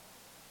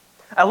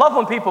 I love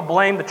when people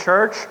blame the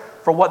church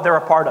for what they're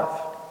a part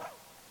of.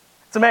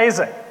 It's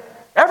amazing.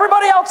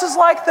 Everybody else is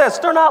like this.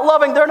 They're not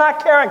loving. They're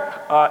not caring.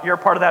 You're a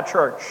part of that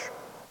church.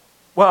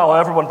 Well,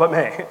 everyone but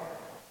me.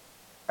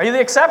 Are you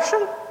the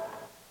exception?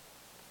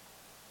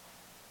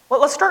 Well,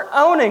 let's start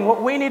owning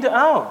what we need to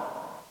own.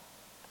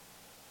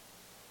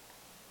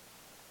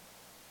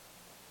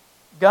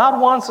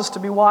 God wants us to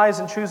be wise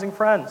in choosing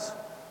friends.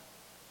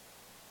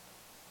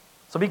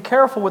 So be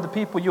careful with the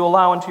people you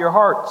allow into your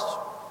hearts.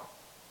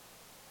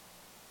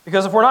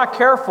 Because if we're not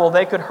careful,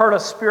 they could hurt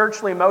us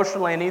spiritually,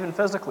 emotionally, and even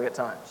physically at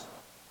times.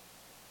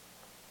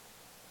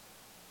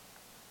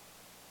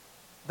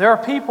 There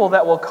are people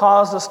that will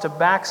cause us to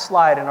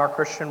backslide in our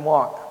Christian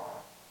walk.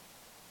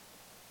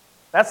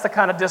 That's the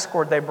kind of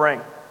discord they bring.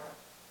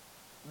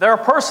 They're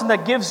a person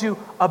that gives you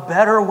a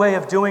better way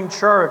of doing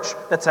church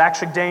that's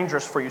actually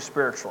dangerous for you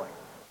spiritually.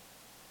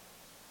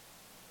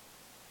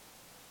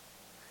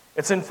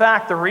 It's in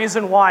fact the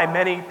reason why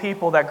many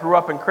people that grew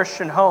up in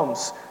Christian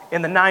homes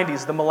in the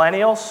 90s, the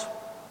millennials,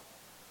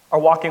 are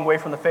walking away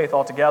from the faith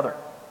altogether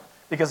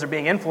because they're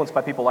being influenced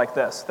by people like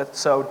this that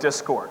sow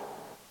discord.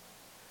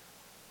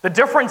 The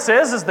difference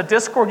is the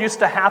discord used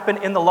to happen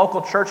in the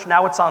local church,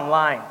 now it's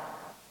online.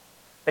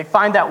 They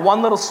find that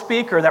one little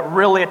speaker that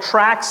really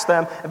attracts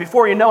them, and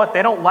before you know it,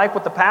 they don't like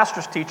what the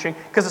pastor's teaching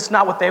because it's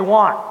not what they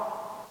want.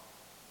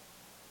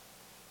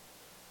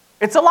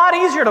 It's a lot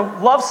easier to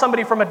love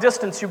somebody from a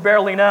distance you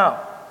barely know.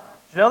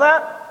 Did you know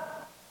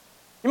that?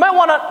 You might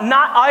want to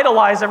not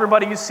idolize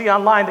everybody you see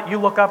online that you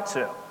look up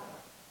to.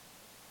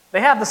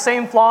 They have the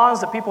same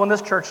flaws that people in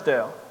this church do.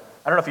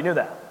 I don't know if you knew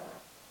that.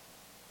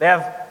 They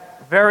have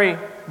very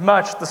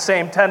much the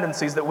same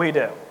tendencies that we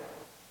do.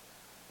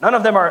 None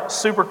of them are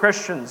super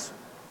Christians.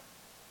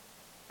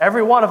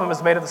 Every one of them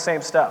is made of the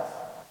same stuff.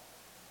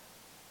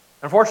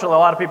 Unfortunately, a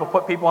lot of people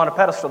put people on a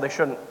pedestal they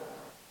shouldn't.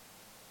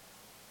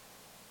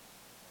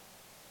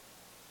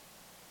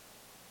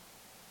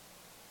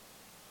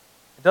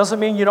 It doesn't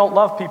mean you don't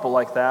love people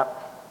like that.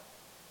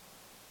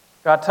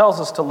 God tells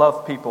us to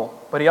love people,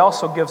 but He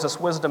also gives us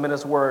wisdom in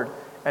His Word,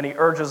 and He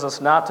urges us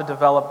not to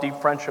develop deep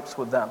friendships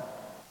with them.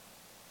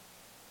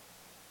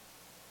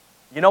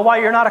 You know why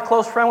you're not a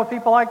close friend with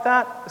people like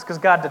that? It's because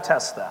God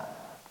detests that.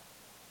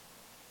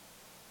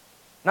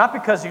 Not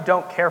because you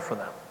don't care for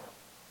them,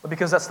 but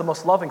because that's the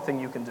most loving thing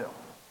you can do.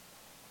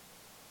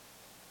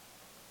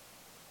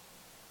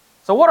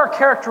 So what are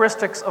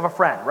characteristics of a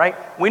friend, right?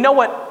 We know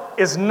what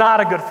is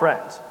not a good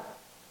friend.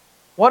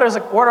 What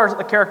are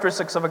the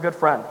characteristics of a good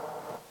friend?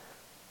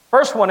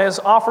 First one is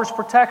offers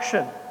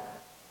protection.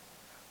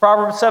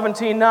 Proverbs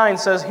 17:9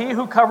 says, "He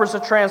who covers a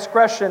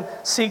transgression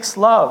seeks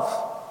love,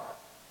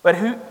 but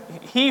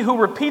he who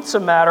repeats a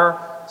matter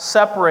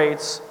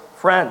separates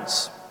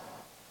friends."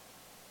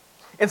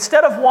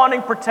 Instead of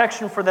wanting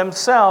protection for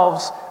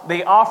themselves,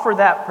 they offer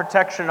that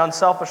protection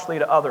unselfishly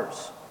to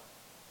others.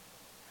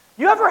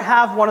 You ever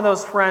have one of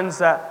those friends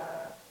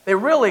that they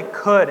really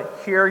could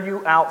hear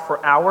you out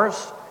for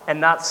hours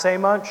and not say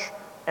much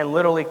and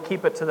literally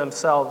keep it to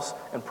themselves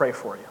and pray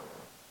for you?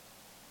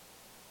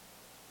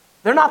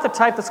 They're not the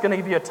type that's going to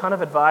give you a ton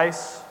of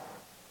advice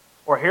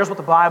or here's what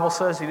the Bible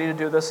says, you need to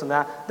do this and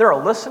that. They're a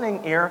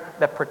listening ear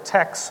that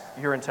protects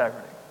your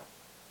integrity,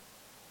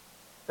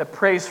 that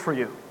prays for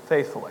you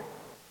faithfully.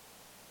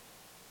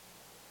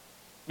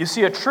 You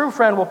see, a true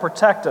friend will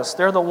protect us.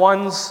 They're the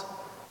ones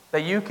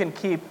that you can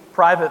keep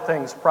private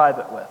things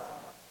private with,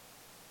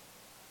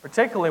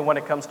 particularly when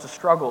it comes to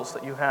struggles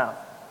that you have.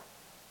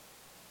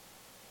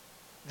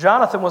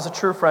 Jonathan was a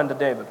true friend to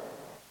David.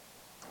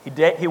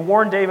 He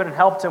warned David and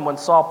helped him when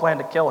Saul planned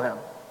to kill him.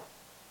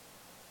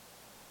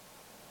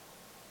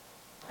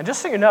 And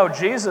just so you know,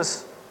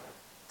 Jesus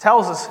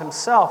tells us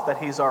himself that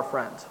he's our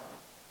friend.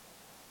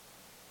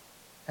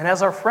 And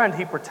as our friend,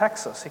 he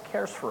protects us. He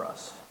cares for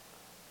us.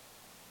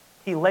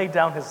 He laid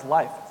down his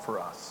life for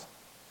us.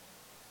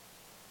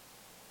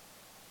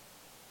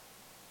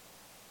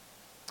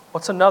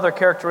 What's another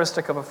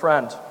characteristic of a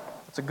friend?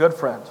 It's a good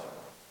friend.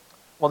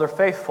 Well, they're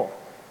faithful.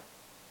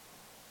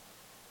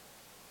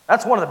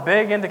 That's one of the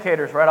big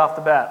indicators right off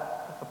the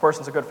bat. If a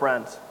person's a good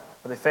friend.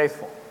 Are they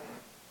faithful?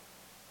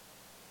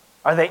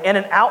 Are they in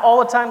and out all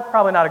the time?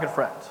 Probably not a good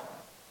friend.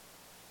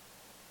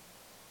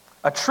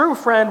 A true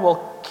friend will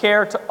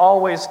care to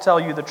always tell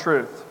you the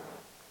truth.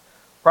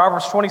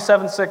 Proverbs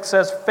 27:6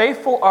 says,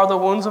 "Faithful are the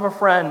wounds of a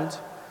friend,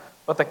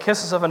 but the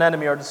kisses of an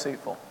enemy are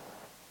deceitful."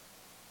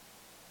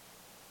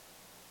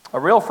 A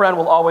real friend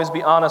will always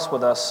be honest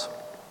with us.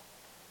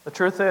 The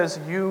truth is,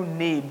 you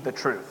need the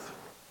truth.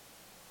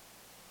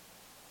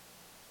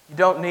 You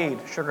don't need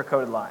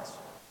sugar-coated lies.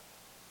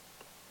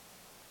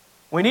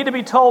 We need to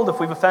be told if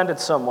we've offended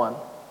someone,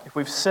 if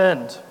we've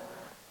sinned,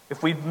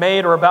 if we've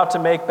made or are about to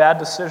make bad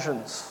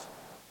decisions.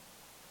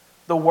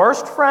 The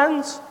worst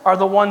friends are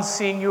the ones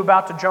seeing you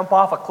about to jump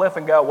off a cliff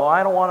and go, "Well,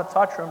 I don't want to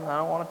touch him. I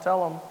don't want to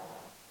tell him."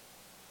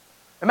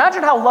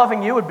 Imagine how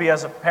loving you would be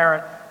as a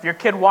parent if your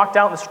kid walked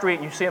out in the street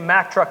and you see a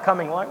Mack truck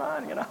coming, like,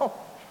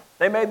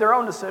 they made their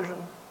own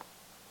decision.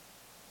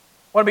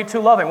 Wouldn't be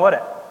too loving, would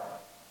it?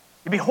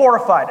 You'd be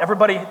horrified.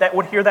 Everybody that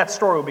would hear that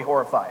story would be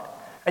horrified.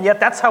 And yet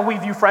that's how we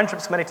view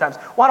friendships many times.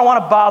 Well, I don't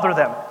want to bother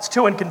them. It's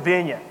too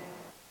inconvenient.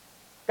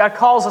 God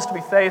calls us to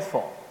be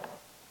faithful.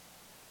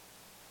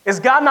 Is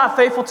God not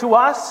faithful to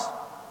us?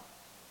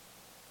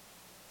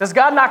 Does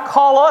God not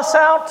call us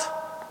out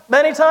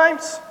many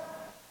times?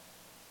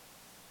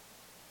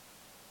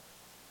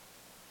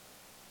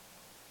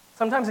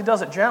 Sometimes he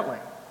does it gently,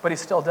 but he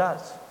still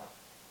does.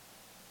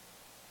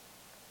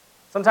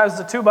 Sometimes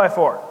it's a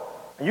 2x4,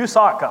 and you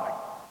saw it coming.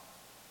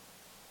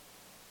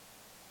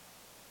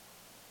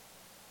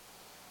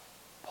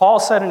 Paul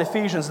said in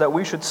Ephesians that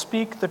we should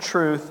speak the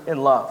truth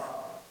in love.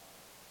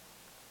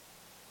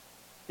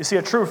 You see,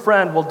 a true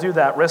friend will do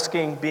that,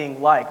 risking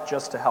being liked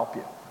just to help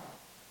you.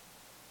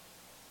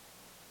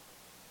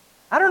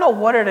 I don't know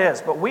what it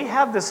is, but we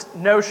have this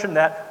notion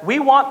that we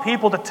want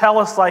people to tell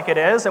us like it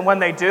is, and when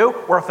they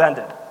do, we're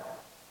offended.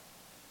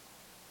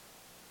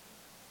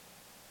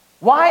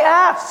 Why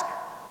ask?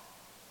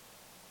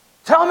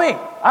 Tell me.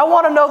 I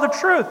want to know the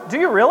truth. Do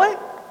you really?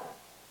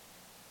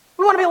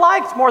 We want to be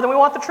liked more than we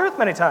want the truth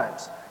many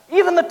times.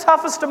 Even the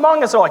toughest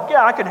among us are like,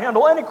 yeah, I can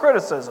handle any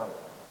criticism.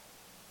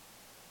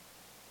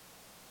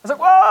 It's like,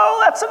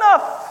 whoa, that's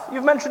enough.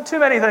 You've mentioned too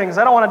many things.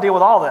 I don't want to deal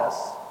with all this.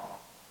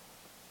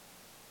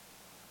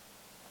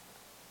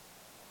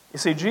 You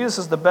see, Jesus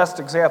is the best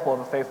example of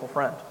a faithful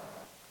friend.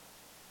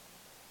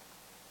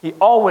 He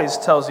always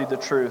tells you the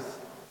truth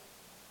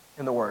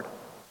in the Word.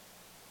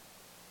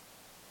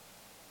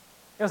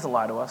 He doesn't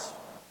lie to us.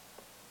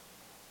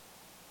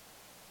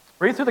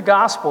 Read through the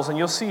Gospels and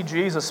you'll see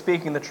Jesus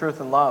speaking the truth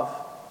in love,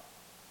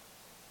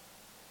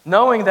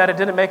 knowing that it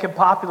didn't make him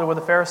popular with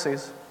the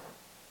Pharisees.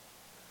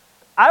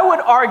 I would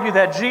argue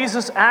that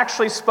Jesus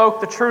actually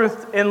spoke the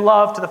truth in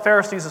love to the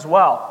Pharisees as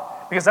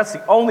well, because that's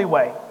the only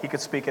way he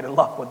could speak it in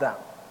love with them.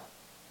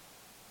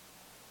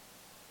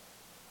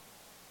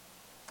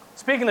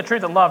 Speaking the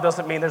truth in love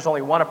doesn't mean there's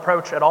only one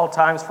approach at all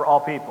times for all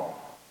people.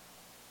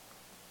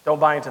 Don't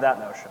buy into that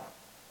notion.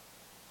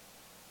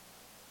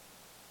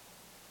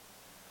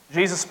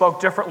 Jesus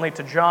spoke differently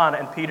to John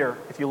and Peter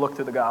if you look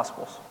through the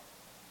Gospels.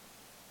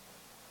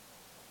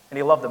 And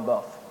he loved them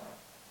both.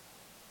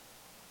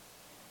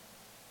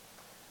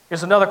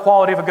 Here's another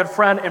quality of a good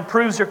friend: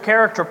 improves your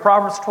character.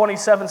 Proverbs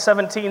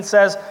 27:17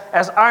 says,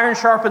 "As iron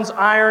sharpens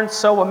iron,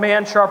 so a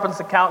man sharpens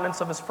the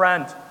countenance of his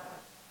friend."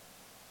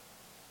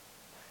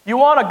 You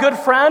want a good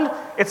friend?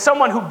 It's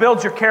someone who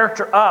builds your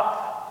character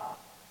up.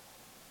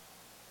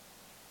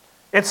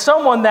 It's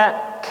someone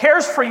that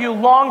cares for you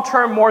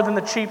long-term more than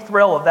the cheap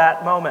thrill of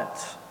that moment.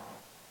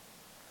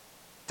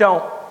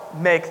 Don't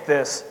make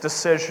this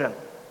decision.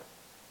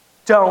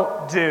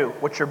 Don't do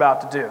what you're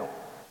about to do.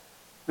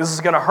 This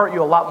is going to hurt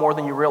you a lot more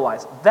than you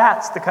realize.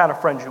 That's the kind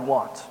of friend you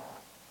want.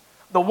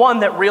 The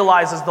one that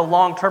realizes the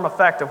long-term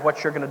effect of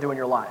what you're going to do in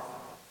your life.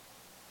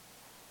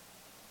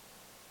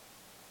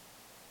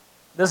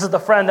 This is the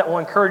friend that will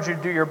encourage you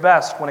to do your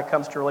best when it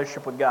comes to your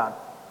relationship with God.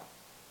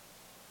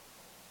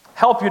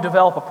 Help you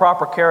develop a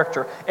proper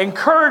character.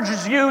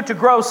 Encourages you to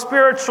grow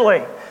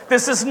spiritually.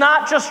 This is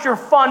not just your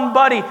fun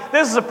buddy.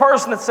 This is a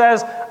person that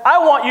says,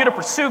 I want you to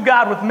pursue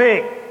God with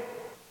me,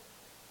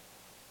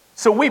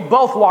 so we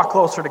both walk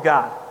closer to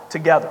God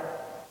together.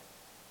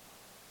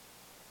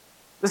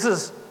 This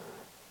is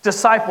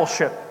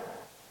discipleship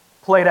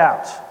played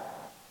out.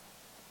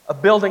 A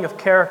building of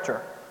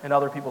character in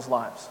other people's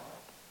lives.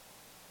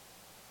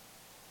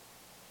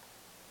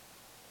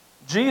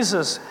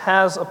 Jesus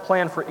has a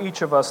plan for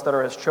each of us that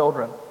are his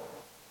children.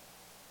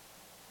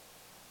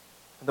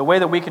 The way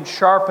that we can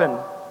sharpen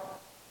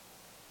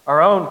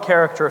our own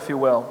character, if you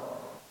will,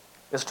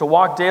 is to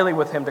walk daily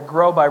with him, to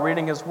grow by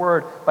reading his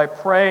word, by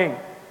praying,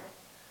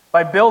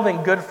 by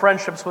building good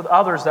friendships with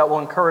others that will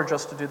encourage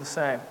us to do the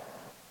same.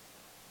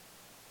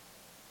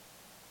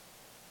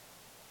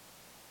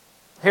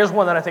 Here's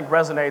one that I think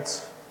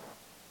resonates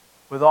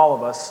with all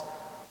of us.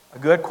 A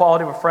good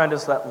quality of a friend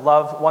is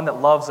one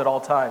that loves at all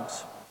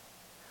times.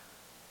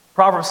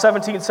 Proverbs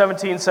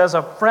 17:17 says,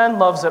 "A friend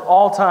loves at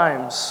all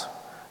times,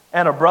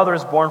 and a brother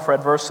is born for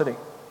adversity."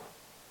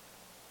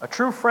 A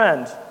true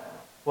friend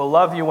will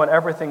love you when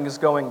everything is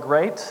going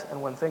great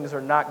and when things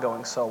are not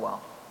going so well.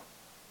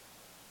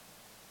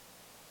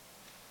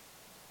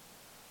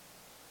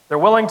 They're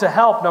willing to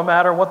help no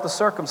matter what the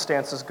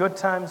circumstances, good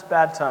times,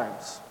 bad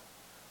times.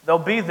 They'll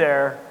be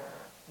there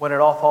when it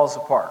all falls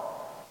apart,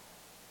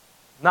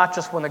 not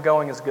just when the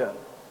going is good.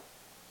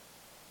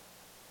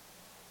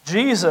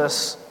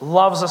 Jesus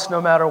loves us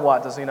no matter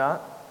what, does he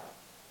not?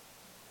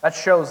 That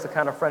shows the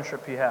kind of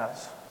friendship he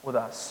has with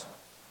us.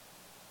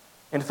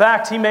 In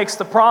fact, he makes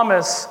the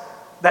promise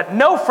that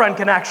no friend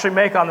can actually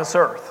make on this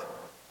earth.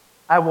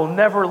 I will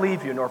never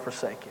leave you nor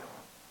forsake you.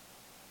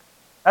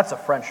 That's a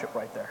friendship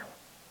right there.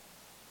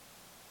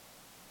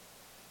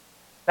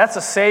 That's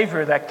a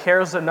Savior that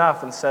cares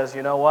enough and says,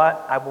 you know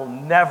what? I will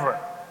never,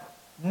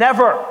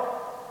 never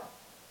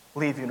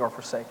leave you nor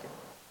forsake you.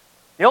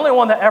 The only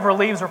one that ever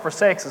leaves or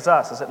forsakes is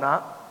us, is it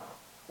not?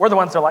 We're the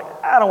ones that are like,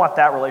 I don't want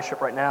that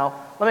relationship right now.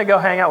 Let me go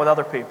hang out with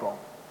other people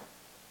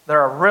that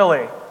are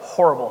really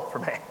horrible for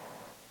me.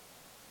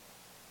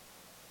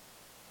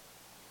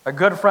 A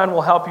good friend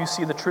will help you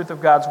see the truth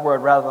of God's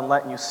word rather than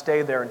letting you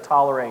stay there and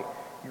tolerate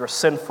your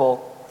sinful,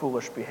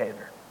 foolish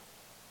behavior.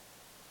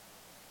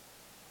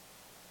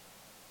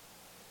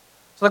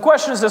 So the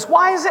question is this: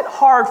 why is it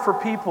hard for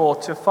people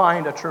to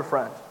find a true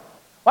friend?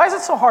 Why is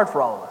it so hard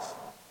for all of us?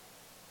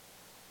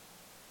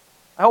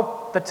 I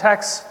hope the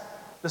text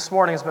this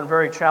morning has been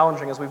very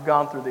challenging as we've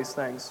gone through these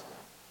things.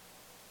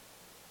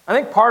 I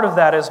think part of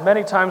that is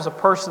many times a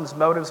person's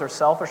motives are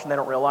selfish and they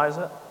don't realize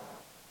it.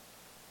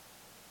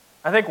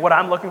 I think what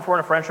I'm looking for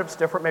in a friendship is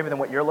different maybe than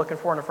what you're looking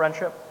for in a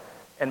friendship.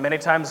 And many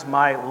times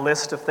my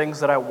list of things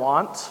that I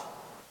want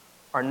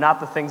are not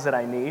the things that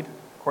I need,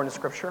 according to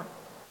Scripture.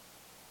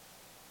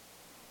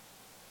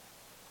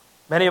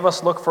 Many of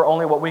us look for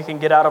only what we can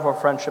get out of our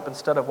friendship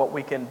instead of what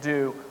we can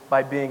do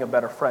by being a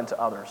better friend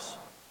to others.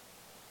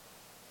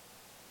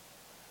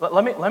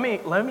 Let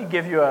me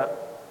give you an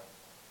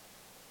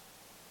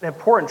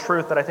important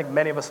truth that I think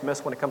many of us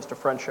miss when it comes to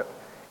friendship.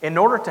 In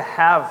order to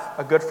have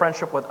a good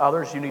friendship with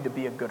others, you need to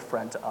be a good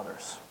friend to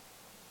others.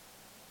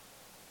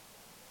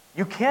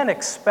 You can't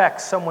expect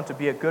someone to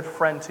be a good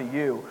friend to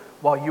you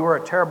while you are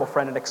a terrible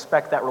friend and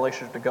expect that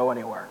relationship to go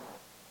anywhere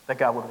that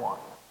God would want.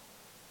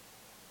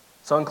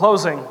 So in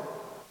closing,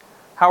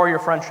 how are your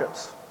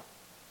friendships?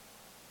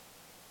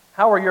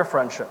 How are your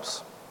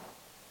friendships?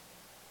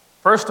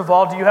 First of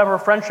all, do you have a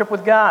friendship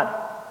with God?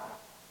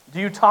 Do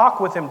you talk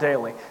with Him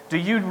daily? Do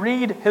you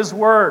read His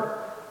Word?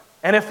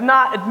 And if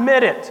not,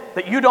 admit it,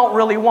 that you don't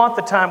really want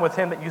the time with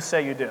Him that you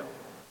say you do.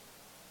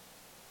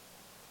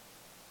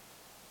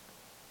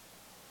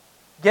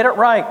 Get it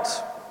right.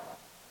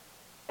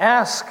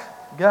 Ask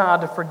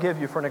God to forgive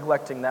you for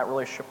neglecting that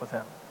relationship with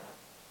Him.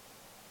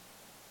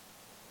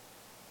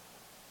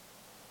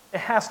 It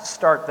has to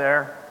start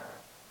there.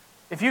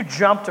 If you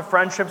jump to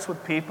friendships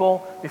with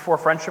people before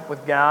friendship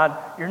with God,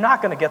 you're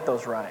not going to get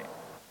those right.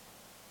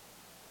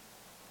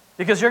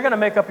 Because you're going to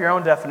make up your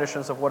own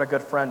definitions of what a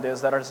good friend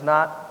is that is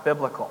not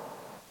biblical.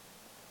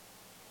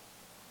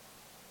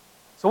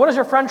 So what is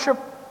your friendship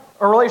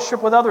or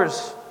relationship with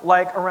others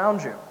like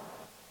around you?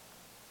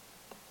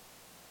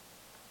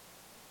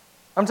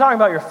 I'm talking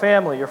about your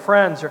family, your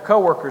friends, your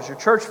coworkers, your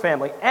church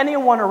family,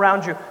 anyone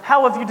around you.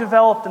 How have you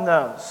developed in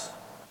those?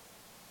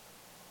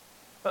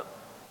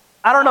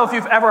 I don't know if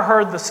you've ever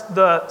heard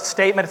the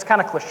statement, it's kind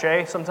of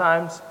cliche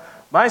sometimes.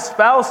 My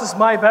spouse is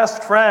my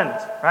best friend,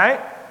 right?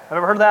 Have you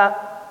ever heard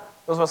that?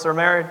 Those of us that are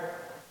married.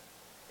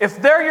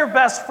 If they're your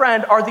best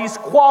friend, are these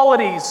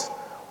qualities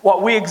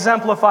what we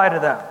exemplify to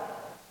them?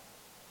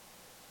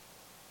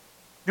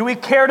 Do we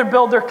care to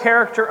build their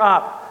character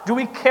up? Do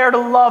we care to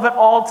love at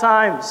all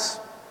times?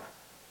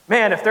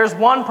 Man, if there's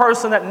one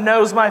person that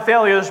knows my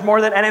failures more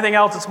than anything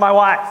else, it's my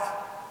wife.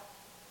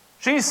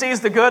 She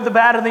sees the good, the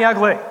bad, and the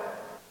ugly.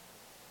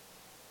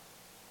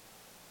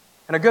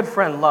 And a good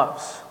friend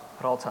loves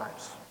at all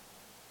times.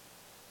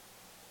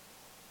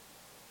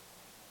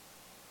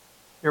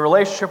 Your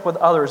relationship with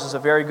others is a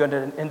very good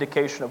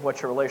indication of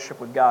what your relationship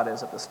with God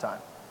is at this time.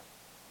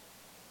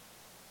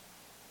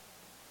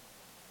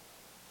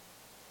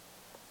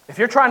 If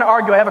you're trying to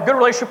argue, I have a good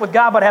relationship with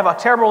God, but I have a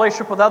terrible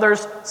relationship with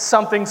others,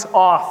 something's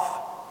off.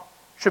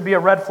 Should be a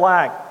red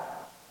flag.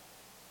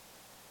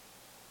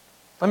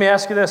 Let me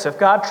ask you this. If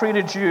God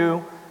treated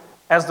you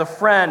as the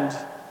friend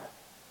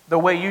the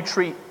way you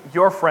treat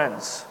your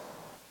friends,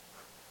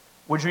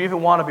 would you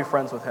even want to be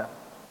friends with Him?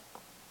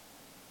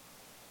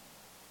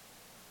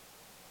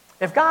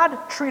 If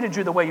God treated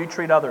you the way you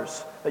treat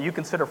others that you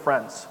consider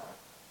friends,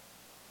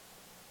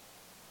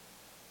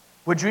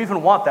 would you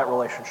even want that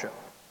relationship?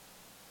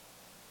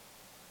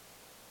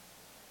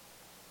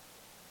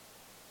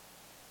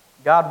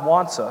 God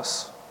wants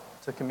us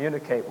to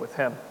communicate with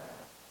Him.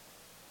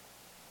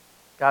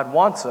 God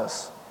wants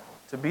us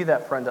to be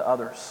that friend to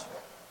others.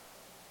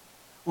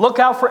 Look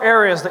out for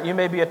areas that you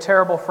may be a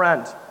terrible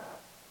friend.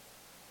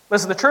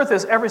 Listen, the truth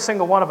is every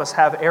single one of us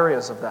have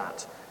areas of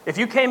that. If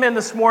you came in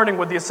this morning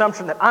with the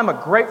assumption that I'm a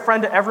great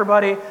friend to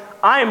everybody,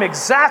 I am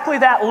exactly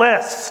that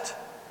list,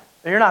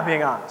 then you're not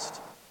being honest.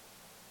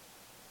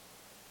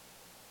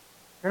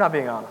 You're not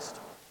being honest.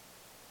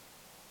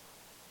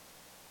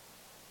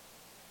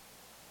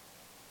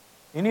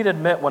 You need to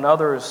admit when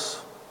others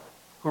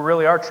who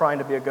really are trying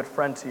to be a good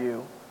friend to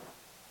you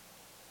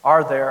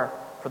are there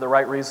for the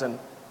right reason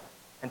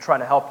and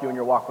trying to help you in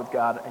your walk with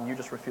God, and you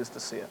just refuse to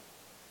see it.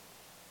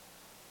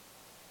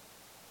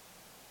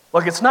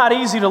 Look, it's not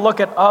easy to look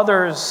at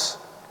others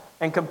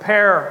and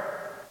compare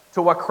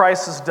to what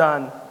Christ has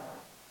done,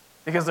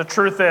 because the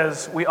truth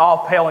is, we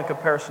all pale in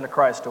comparison to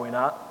Christ, do we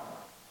not?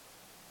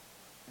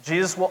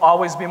 Jesus will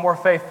always be more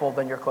faithful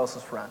than your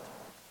closest friend.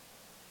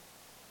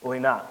 Will He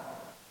not?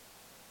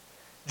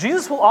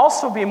 Jesus will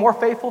also be more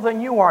faithful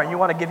than you are, and you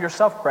want to give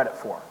yourself credit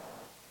for.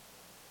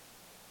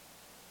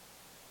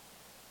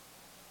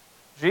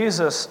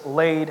 Jesus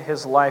laid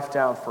His life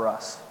down for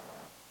us.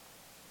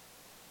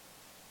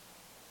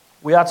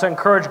 We ought to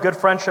encourage good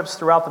friendships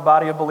throughout the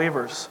body of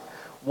believers,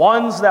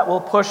 ones that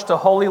will push to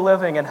holy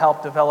living and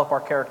help develop our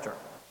character.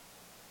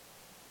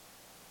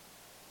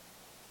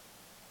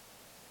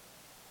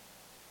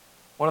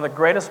 One of the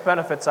greatest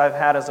benefits I've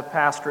had as a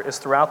pastor is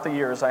throughout the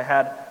years, I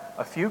had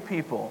a few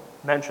people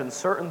mention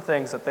certain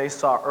things that they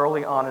saw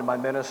early on in my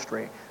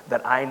ministry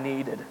that I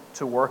needed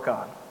to work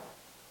on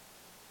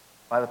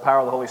by the power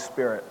of the Holy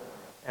Spirit.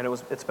 And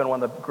it's been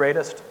one of the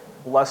greatest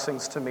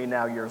blessings to me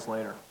now years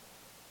later.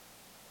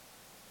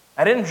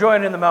 I didn't enjoy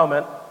it in the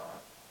moment,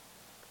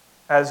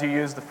 as you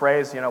use the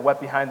phrase, wet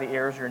behind the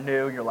ears, you're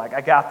new, you're like,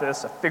 I got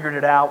this, I figured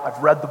it out,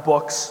 I've read the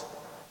books.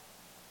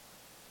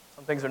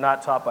 Some things are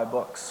not taught by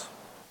books.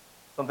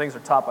 Some things are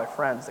taught by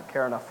friends that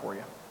care enough for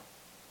you.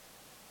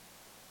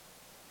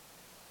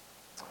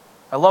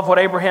 I love what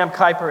Abraham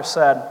Kuyper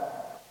said.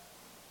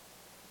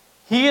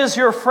 He is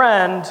your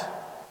friend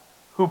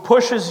who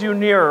pushes you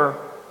nearer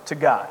to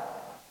God.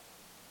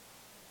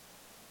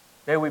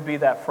 May we be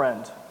that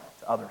friend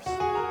to others.